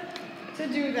love to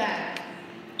do that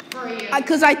for you.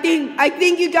 Because I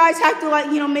think you guys have to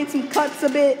like, make some cuts a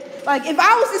bit. Like if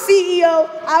I was the CEO,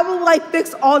 I would like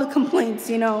fix all the complaints,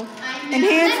 Enhance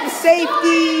the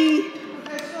safety.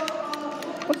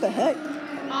 What the heck?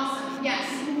 Awesome. Yes.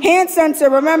 Hand sensor,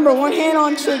 remember, one hand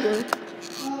on trigger.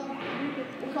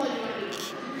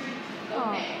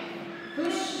 Okay.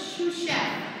 Who's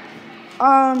chef?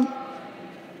 Are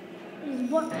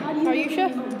you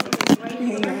chef?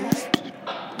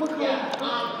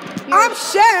 I'm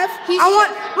chef.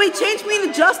 Wait, change me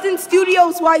to Justin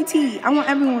Studios YT. I want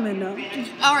everyone to know.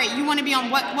 All right, you want to be on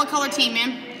what color team,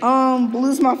 man?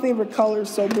 Blue's my favorite color,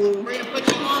 so blue. We're gonna put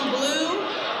you on blue.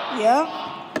 Yeah.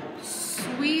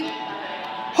 Sweet.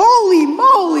 Holy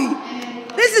moly!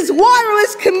 This is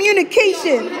wireless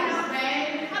communication.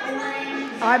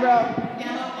 Hi, bro.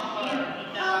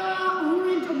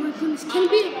 Can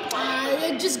it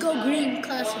be? Just go green,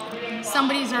 classic.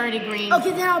 Somebody's already green.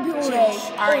 Okay, then I'll be orange.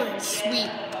 All right, sweet.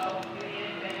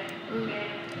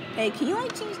 Hey, can you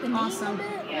like change the name Awesome. a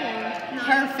bit?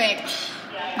 Perfect.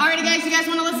 Alrighty, guys, you guys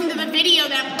want to listen to the video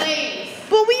that plays?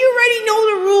 But we already know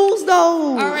the rules,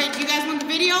 though. Alright, do you guys want the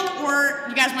video or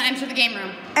you guys want to enter the game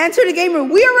room? Enter the game room.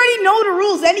 We already know the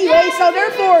rules anyway, so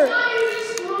therefore.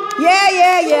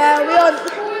 Yeah. We all.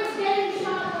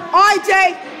 All right,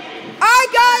 Jay. All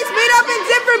right, guys, meet up in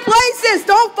different places.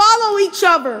 Don't follow each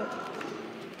other.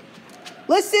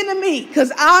 Listen to me,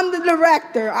 because I'm the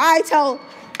director.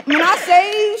 When I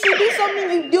say you should do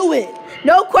something, you do it.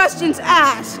 No questions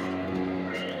asked.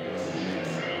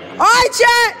 All right,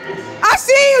 chat. I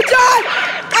see you, John.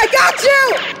 I got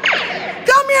you.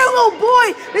 Come here, little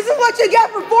boy. This is what you get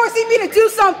for forcing me to do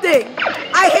something.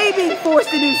 I hate being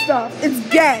forced to do stuff. It's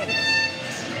gay.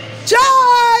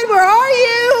 John, where are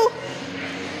you?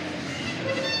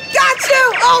 Got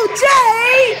you! Oh,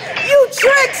 Jay! You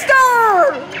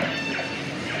trickster!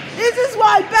 This is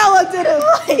why Bella didn't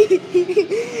like.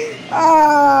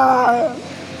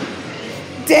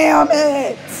 Damn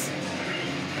it!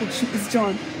 Oh shoot, it's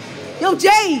John. Yo,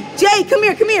 Jay! Jay, come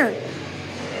here.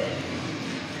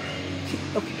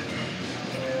 Okay.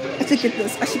 I should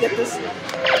get this.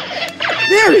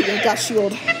 There we go, got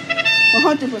shield.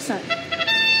 100%.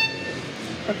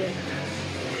 Okay.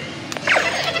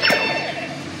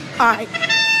 Alright.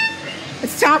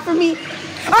 It's time for me.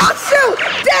 Oh shoot!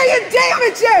 Damn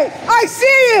it, Jay! I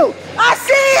see you!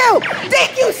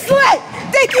 Think you slick!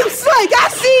 I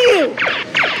see you!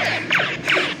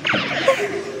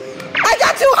 I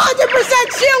got 200%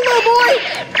 shield, little boy!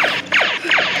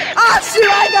 Oh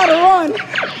shoot, I gotta run!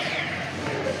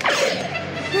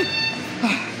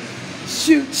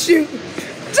 Shoot!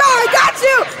 John, got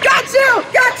you!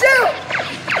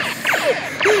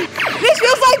 This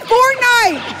feels like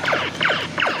Fortnite!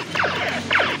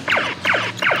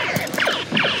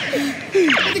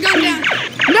 Put the gun down.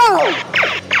 No!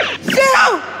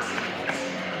 Shoot!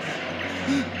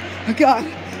 Oh God.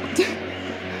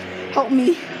 Help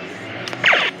me.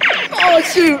 Oh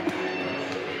shoot.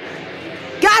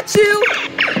 Got you!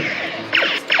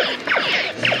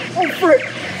 Oh frick.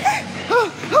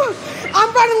 I'm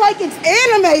running like it's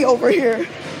anime over here.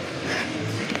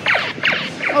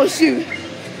 Oh shoot.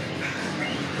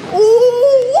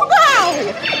 Ooh, wow!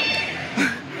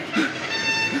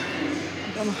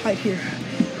 hide here.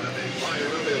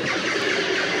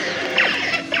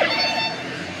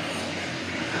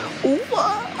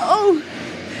 Whoa!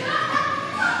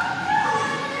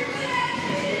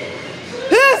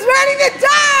 Who's ready to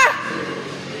die?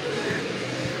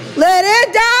 Let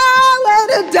it die, let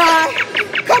it die.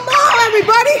 Come on,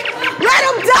 everybody, let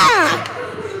him die.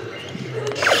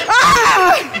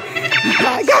 Ah!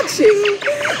 I got you.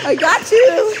 I got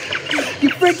you. You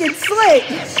freaking slick.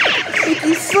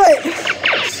 You slick.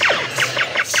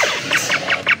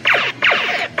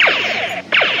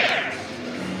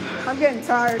 I'm getting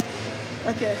tired.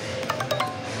 Okay.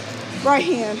 Right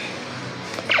hand.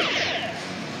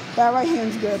 That right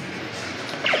hand's good.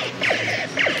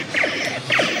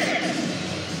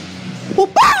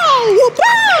 Whoop-pow!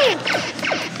 Whoop-pow!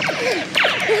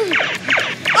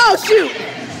 Oh, shoot.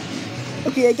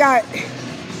 Okay, I got it.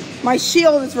 My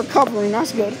shield is recovering.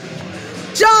 That's good.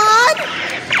 John!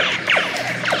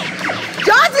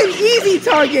 John's an easy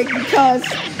target because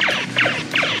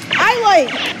I like...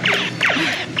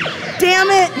 Damn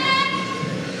it.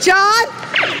 John!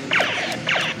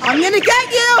 I'm gonna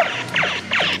get you!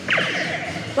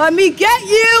 Let me get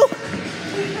you!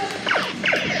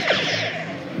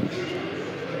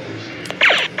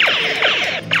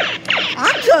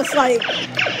 I'm just like...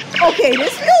 Okay,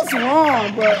 this feels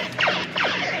wrong, but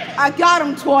I got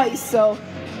him twice, so.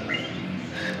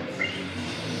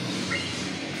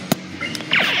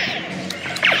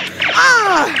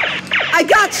 Ah! I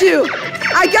got you!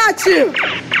 I got you!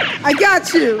 I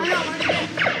got you!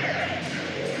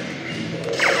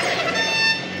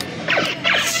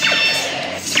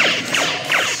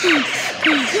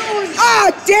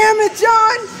 Ah, damn it,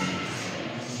 John!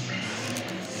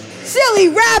 Silly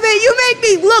rabbit, you make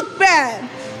me look bad!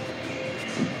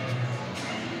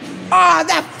 Ah,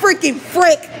 that freaking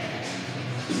frick!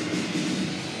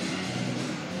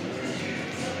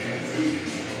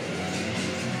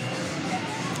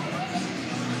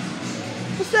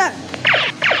 What's that?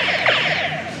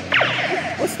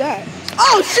 What's that?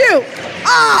 Oh, shoot!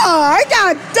 Oh, I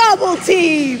got double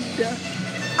teamed!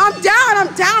 I'm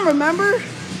down, remember?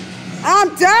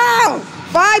 I'm down!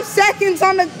 5 seconds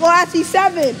on the, well, actually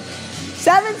 7.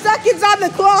 7 seconds on the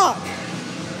clock.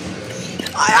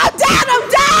 I'm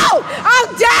down!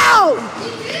 I'm down!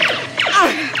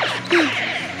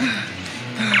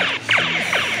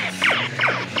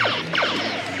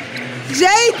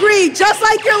 Jay Green, just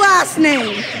like your last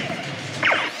name.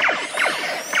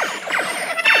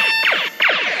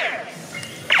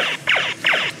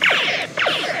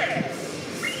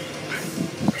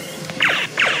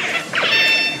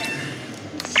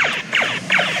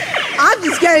 I'm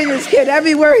just getting this kid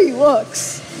everywhere he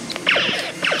looks.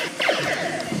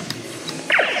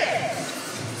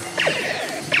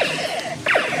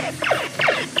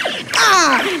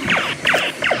 Ah!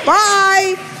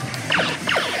 Bye!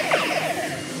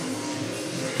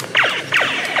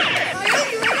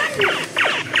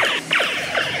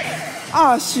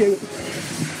 Oh, shoot.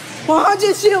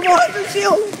 100 shield, 100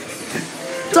 shield.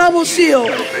 Double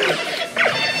shield.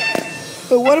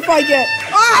 But what if I get...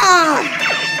 Ah!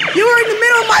 You were in the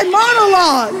middle of my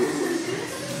monologue. I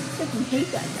fucking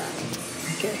hate that guy.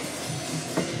 Okay.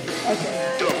 Okay.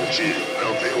 Double shield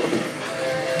available.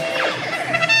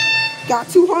 Got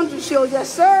 200 shield, yes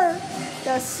sir.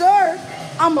 Yes sir.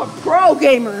 I'm a pro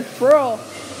gamer, bro.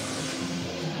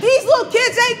 These little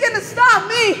kids ain't gonna stop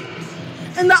me.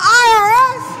 And the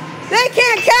IRS, they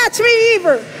can't catch me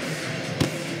either.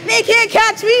 They can't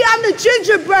catch me, I'm the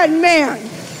gingerbread man.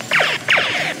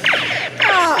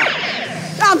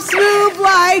 I'm smooth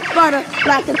like butter,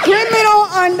 like a criminal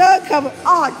undercover.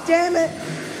 Aw, damn it.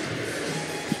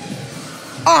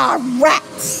 Ah,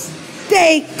 rats,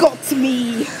 they got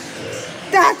me.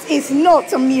 That is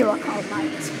not a miracle,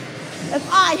 mate, if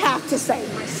I have to say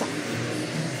myself.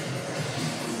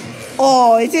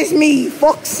 Oh, it is me,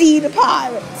 Foxy the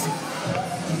Pirate.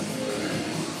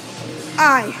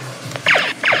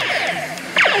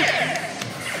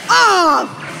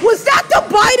 Was that the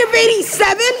bite of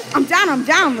 87? I'm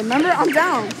down, remember? I'm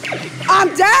down.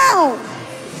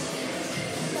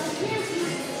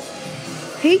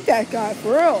 Hate that guy,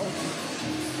 for real.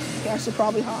 Okay, I should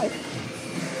probably hide.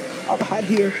 I'll hide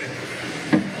here.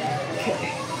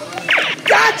 Okay.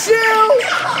 Got you!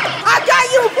 I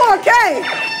got you, 4K!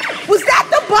 Was that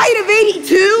the bite of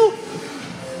 82?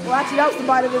 Well, actually, that was the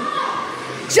bite of it.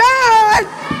 John!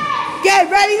 Get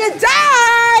ready to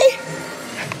die!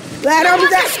 Let him die. What's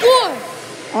your score?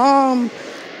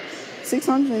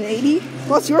 680.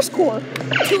 What's your score?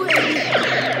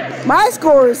 280. My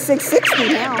score is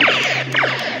 660 now.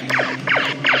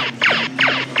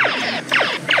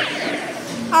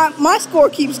 My score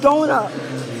keeps going up.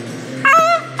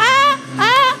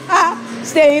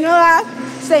 Staying alive,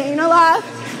 staying alive.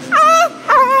 Ah,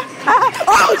 ah, ah.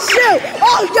 Oh shoot!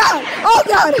 Oh god! Oh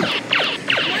god!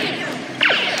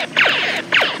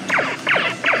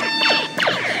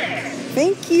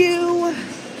 Thank you.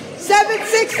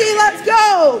 760, let's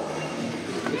go!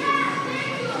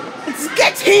 Let's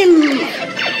get him!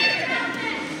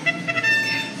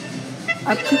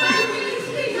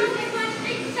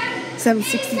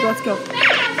 760, let's go.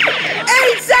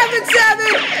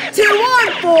 877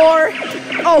 214.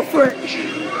 Oh, for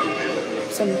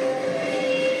some. You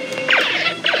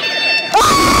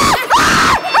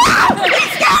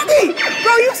scared me!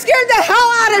 Bro, you scared the hell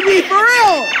out of me, for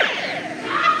real!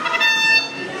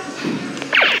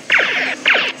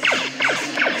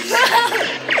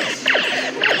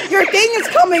 Your thing is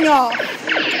coming off.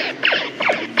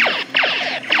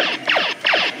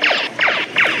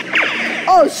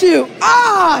 Oh shoot.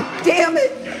 Ah, damn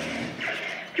it.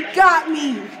 You got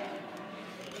me.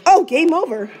 Oh, game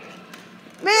over.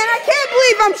 Man, I can't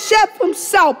believe I'm Chef from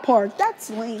South Park. That's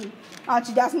lame.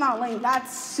 Actually, that's not lame.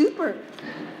 That's super.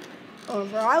 Or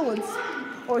I would,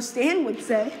 or Stan would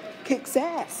say, kicks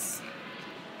ass.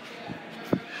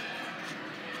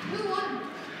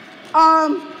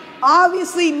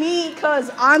 Obviously me,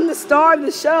 because I'm the star of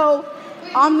the show.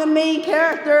 I'm the main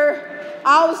character.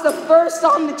 I was the first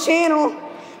on the channel.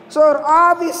 So it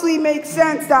obviously makes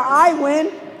sense that I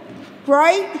win.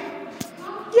 Right?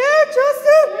 Yeah,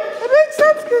 Justin. It makes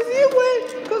sense because you win.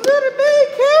 Because they're the main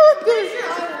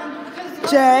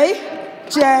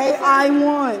characters. Jay, I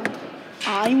won.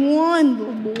 I won,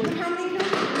 little boy.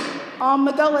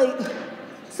 I got like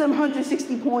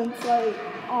 760 points. Like,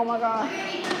 oh my god.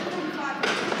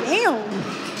 Damn.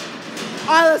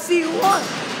 Alright, let's see who won.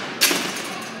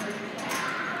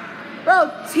 Bro,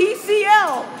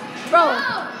 TCL. Bro,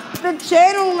 the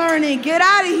channel learning. Get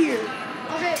out of here.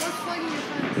 Okay, let's plug in your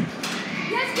phone.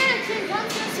 Let's get it, Tim.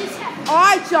 Let's see that.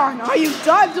 Alright, John. Are you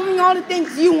done doing all the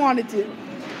things you wanted to?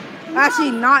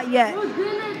 Actually, not yet. We're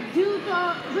gonna do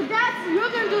the, but that's, you're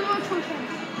gonna do the one choice.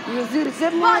 You gonna do the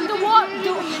zip But line? the water,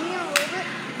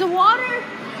 the water.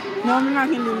 No, we're not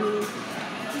gonna do me.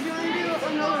 Do you want to do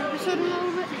another episode in a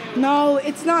little bit? No,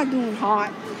 it's not doing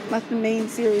hot. That's the main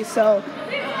series, so.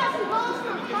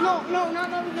 No, not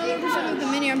another episode of the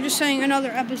mini. I'm just saying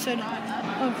another episode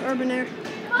of Urban Air.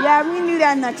 Yeah, we can do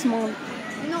that next month.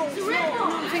 No,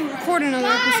 I'm saying record another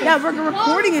episode. Yeah, we're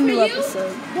recording a new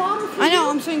episode. I know,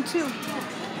 I'm saying two.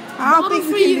 I don't think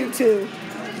we can do two.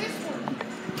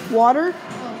 Water?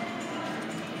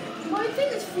 My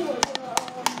thing is full.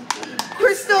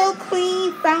 Crystal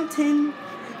clean fountain.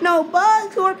 No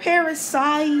bugs or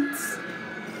parasites.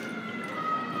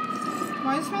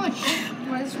 Why does it smell like shit?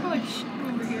 Why does it smell like shit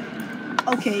over here?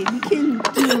 Okay, we can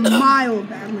do a mild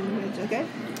bad language, okay?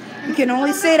 You can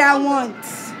only say that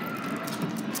once.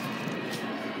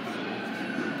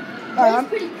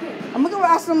 Alright, I'm gonna go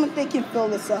ask them if they can fill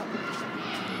this up.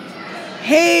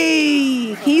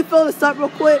 Hey, can you fill this up real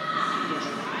quick?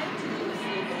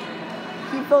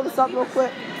 Can you fill this up real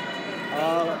quick?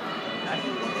 Alright,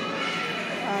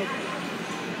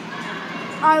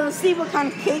 let's see what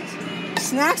kind of cakes,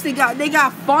 snacks they got. They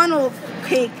got funnel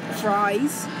cake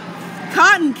fries,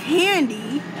 cotton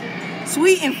candy,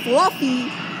 sweet and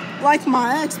fluffy, like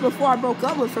my ex before I broke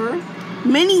up with her.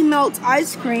 Mini melt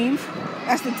ice cream.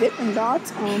 That's the Dippin'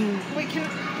 Dots. Wait,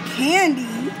 Candy.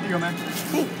 Here you go, man.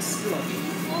 Thanks.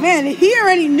 Man, he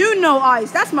already knew no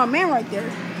ice. That's my man right there.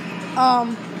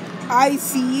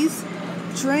 Ices,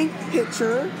 drink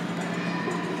pitcher.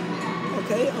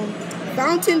 Okay,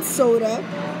 fountain soda.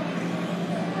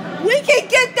 We can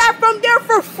get that from there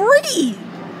for free.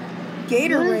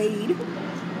 Gatorade,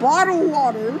 bottled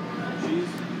water,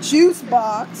 juice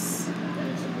box.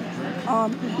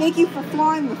 Thank you for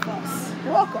flying with us.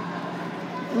 You're welcome.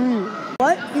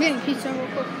 What? I'm getting pizza real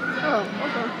quick. Oh,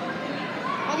 okay.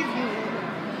 I'll give you a little bit.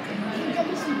 Can you get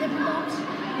me some Dippin' Dots?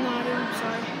 No, dude, I'm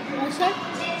sorry. What's that?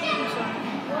 I'm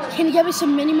sorry. Can you get me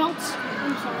some mini melts?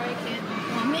 I'm sorry, I can't.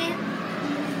 Oh, man.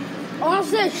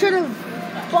 Honestly, I should have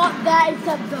bought that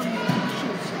instead of the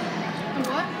shoes.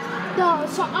 What? No,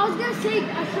 so I was gonna say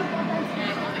I should have bought that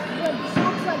instead. But it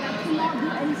sounds like I cannot do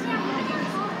anything.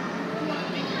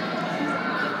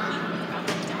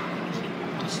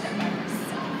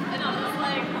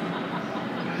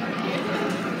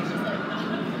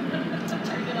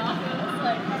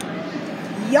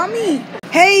 Yummy.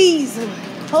 Haze.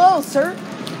 Hello, sir.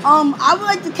 I would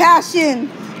like to cash in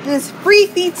this free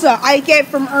pizza I get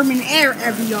from Urban Air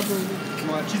every other week. Come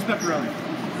on, cheese pepperoni.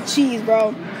 Cheese,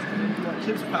 bro.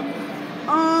 Chips pepper.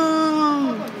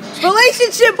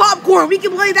 Relationship popcorn. We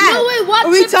can play that. No, wait, what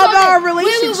Or we chips talk are about our they? Wait,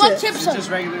 relationship. what chips are Just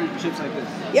regular chips like this.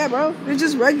 Yeah, bro. They're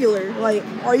just regular. Like,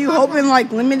 are you hoping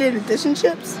like limited edition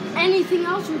chips? anything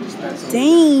else or just this?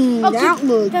 Dang, Okay, that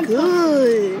look then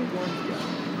good.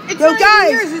 It's Yo, not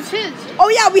guys. even yours, it's his. Oh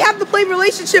yeah, we have to play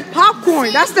relationship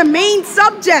popcorn. That's the main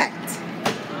subject.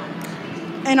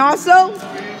 And also,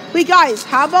 wait guys,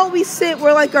 how about we sit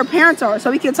where like our parents are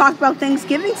so we can talk about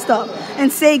Thanksgiving stuff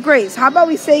and say grace. How about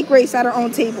we say grace at our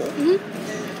own table?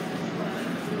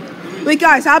 Wait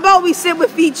guys, how about we sit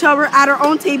with each other at our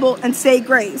own table and say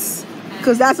grace?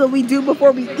 Because that's what we do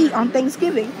before we eat on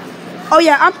Thanksgiving. Oh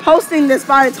yeah, I'm posting this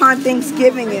by the time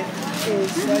Thanksgiving is.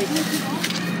 Like,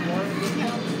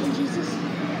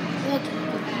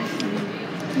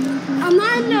 I'm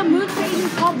not in the mood for eating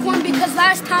popcorn because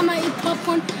last time I ate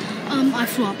popcorn, I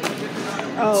flopped. So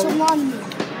oh. I'm not in the mood.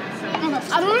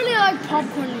 I don't really like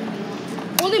popcorn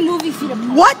anymore. Only movie theater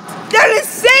popcorn. What? They're the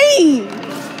same!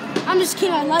 I'm just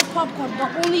kidding, I like popcorn,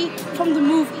 but only from the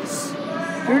movies.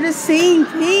 They're the same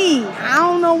thing. I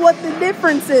don't know what the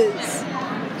difference is.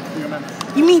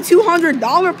 You mean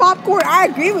 $200 popcorn? I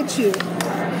agree with you.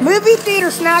 Movie theater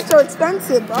snacks are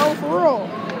expensive, bro, for real.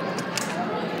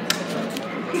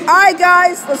 Alright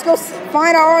guys, let's go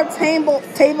find our table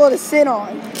to sit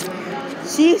on.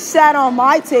 She sat on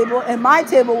my table, and my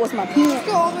table was my peanut.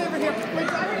 Go all the way over here.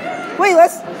 Wait,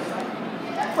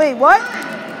 wait, what?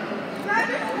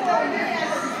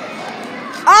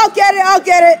 I'll get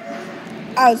it.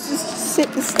 I'll just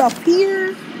sit the stuff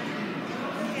here.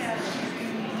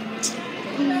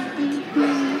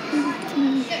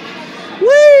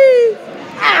 Whee!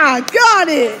 Ah, got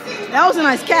it. That was a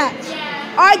nice catch.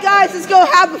 All right, guys, let's go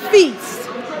have a feast.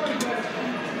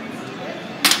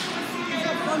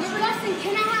 Justin,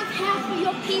 can I have half of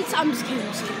your pizza? I'm just kidding.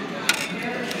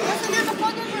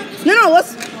 No,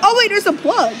 let's. Oh wait, there's a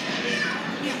plug.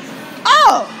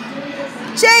 Oh,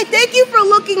 Jay, thank you for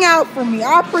looking out for me.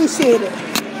 I appreciate it.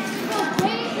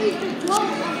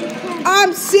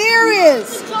 I'm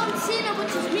serious.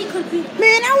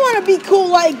 Man, I want to be cool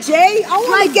like Jay. I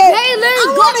want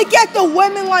to get the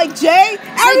women like Jay.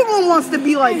 Everyone wants to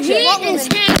be like Jay. He is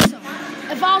handsome.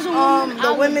 If I was a woman,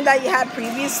 The women that you had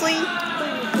previously.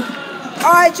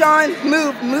 All right, John,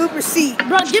 move your seat.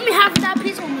 Bro, give me half of that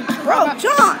pizza. Bro,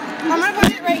 John. I'm gonna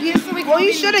put it right here so we can. Well,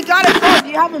 you should have got it first. Do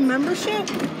you have a membership?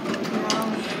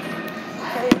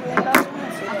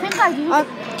 I think I do.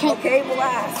 Okay,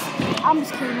 relax. I'm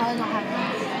just kidding. I don't have it.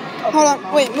 Hold on,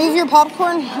 wait, move your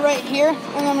popcorn right here,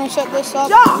 and I'm gonna set this up.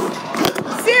 John,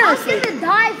 I'm seriously. gonna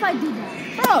die if I do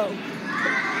that. Bro.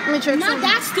 Let me check Not something.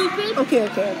 that stupid. Okay.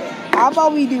 How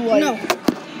about we do like... No.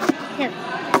 Here.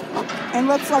 And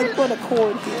let's like put a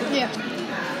cord here. Yeah.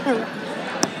 Here.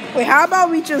 Wait, how about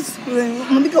we just...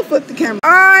 Let me go flip the camera.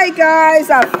 Alright, guys,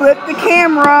 I flipped the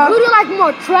camera. Who do you like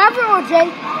more, Trevor or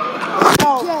Jay?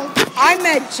 Oh, I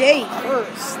met Jay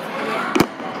first.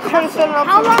 Try to set it up.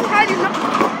 How long have you known?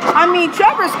 I mean,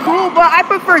 Trevor's cool, but I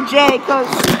prefer Jay because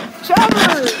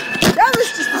Trevor's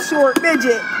just a short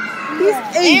midget. He's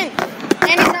 8.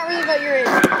 And he's not really about your age.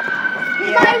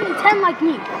 He's not even 10 like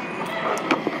me.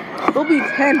 He'll be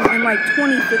 10 in like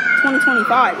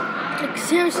 2025. Like,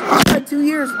 seriously. Like 2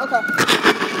 years. Okay.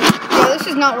 Yeah, this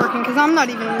is not working because I'm not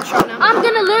even in the shot now. I'm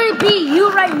gonna literally be you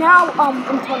right now in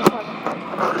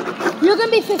 2020. You're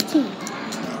gonna be 15.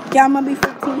 Yeah, I'm gonna be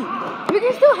 15. We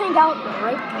can still hang out,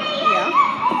 right? Yeah.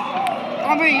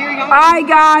 How about you? Alright,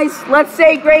 guys, let's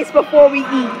say grace before we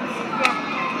eat.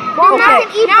 Well, Okay. I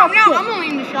can eat that shit. I'm only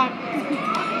in the shot.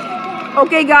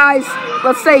 Okay, guys,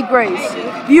 let's say grace.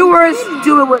 Viewers,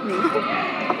 do it with me.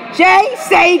 Jay,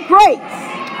 say grace.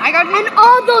 I got And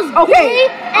all those gay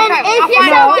and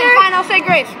atheists out there. Fine, I'll say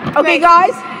grace. Okay,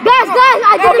 guys. Guys,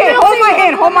 I did the Okay, middle hold my finger.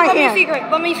 hand. Hold my Let me hand. see grace.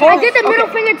 Let me see I grace. did the middle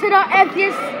finger to the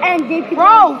atheists and gay people.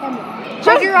 Bro.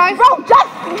 Close your eyes. Bro, just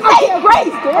say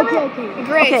grace, damn it. Okay.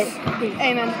 Grace. Okay.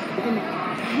 Amen.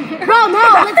 Bro, no,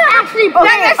 let's actually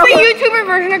That's the YouTuber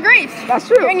version of grace. That's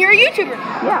true. And you're a YouTuber.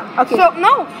 Yeah, okay. So,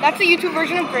 no, that's the YouTube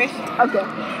version of grace. Okay.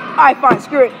 Alright, fine,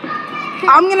 screw it.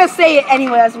 I'm gonna say it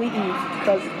anyway as we eat,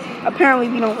 because apparently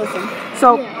we don't listen.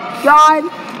 So, God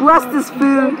bless this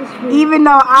food, even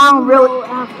though I don't really...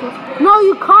 No,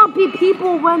 you can't be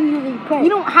people when you pray. You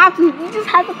don't have to, you just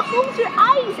have to close your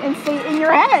eyes and say it in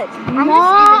your head.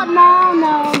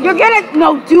 No. You're gonna,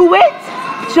 no, do it,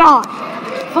 John.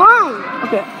 Fine.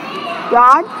 Okay.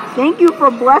 God, thank you for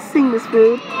blessing this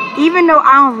food. Even though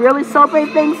I don't really celebrate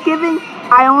Thanksgiving,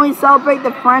 I only celebrate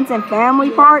the friends and family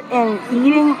part and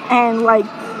eating and like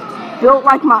built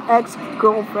like my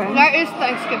ex-girlfriend. That is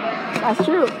Thanksgiving. That's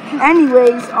true.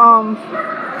 Anyways,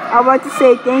 I would like to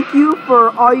say thank you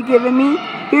for all you've given me.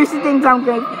 Here's the things I'm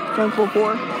thankful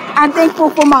for. I'm thankful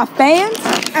for my fans.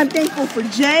 I'm thankful for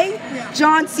Jay,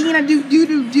 John Cena,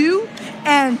 do.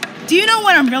 And do you know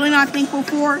what I'm really not thankful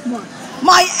for? What?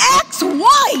 My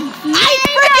ex-wife. I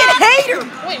freaking hate her.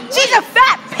 She's a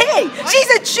fat pig. She's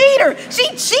a cheater. She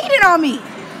cheated on me.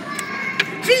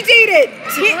 She cheated.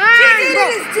 She did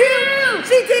it too.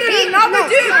 She did it another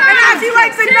dude, and now she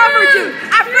likes another dude.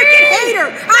 I freaking hate her.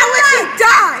 I wish she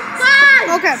died.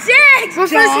 5, Okay. 6. Well,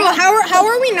 first of all, how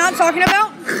are we not talking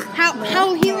about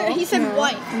how he said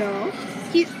wife? No.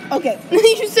 Okay.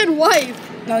 You said wife.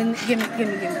 No, give me.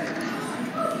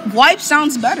 Wife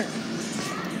sounds better.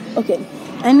 Okay.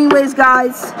 Anyways,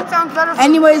 guys. Sounds better.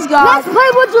 Anyways, guys. Let's play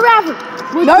Would You Rather.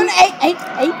 No, hey,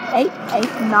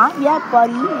 not yet,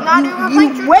 buddy.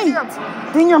 You wait.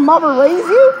 Didn't your mother raise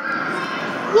you?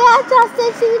 Yeah,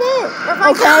 Justin, she did.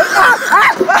 Okay.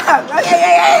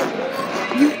 Hey.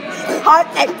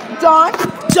 John,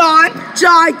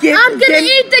 get. I'm gonna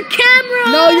eat the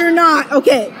camera. No, you're not.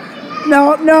 Okay.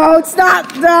 No, it's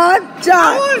not. John.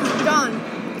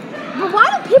 But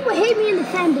why do people hate me in the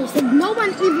fan base? Like, no one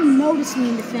even noticed me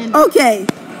in the fan base. Okay.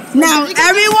 Now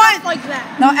everyone. Like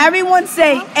that. Now everyone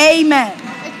say amen.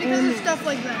 It's because of stuff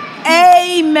like that.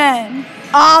 Amen.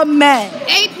 Amen.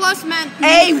 A+ men.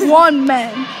 A1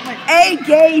 men. A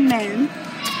gay men.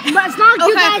 But it's not like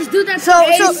you guys do that.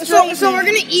 So we're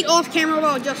gonna eat off camera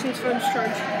while Justin's first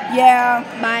charge. Yeah.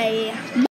 Bye.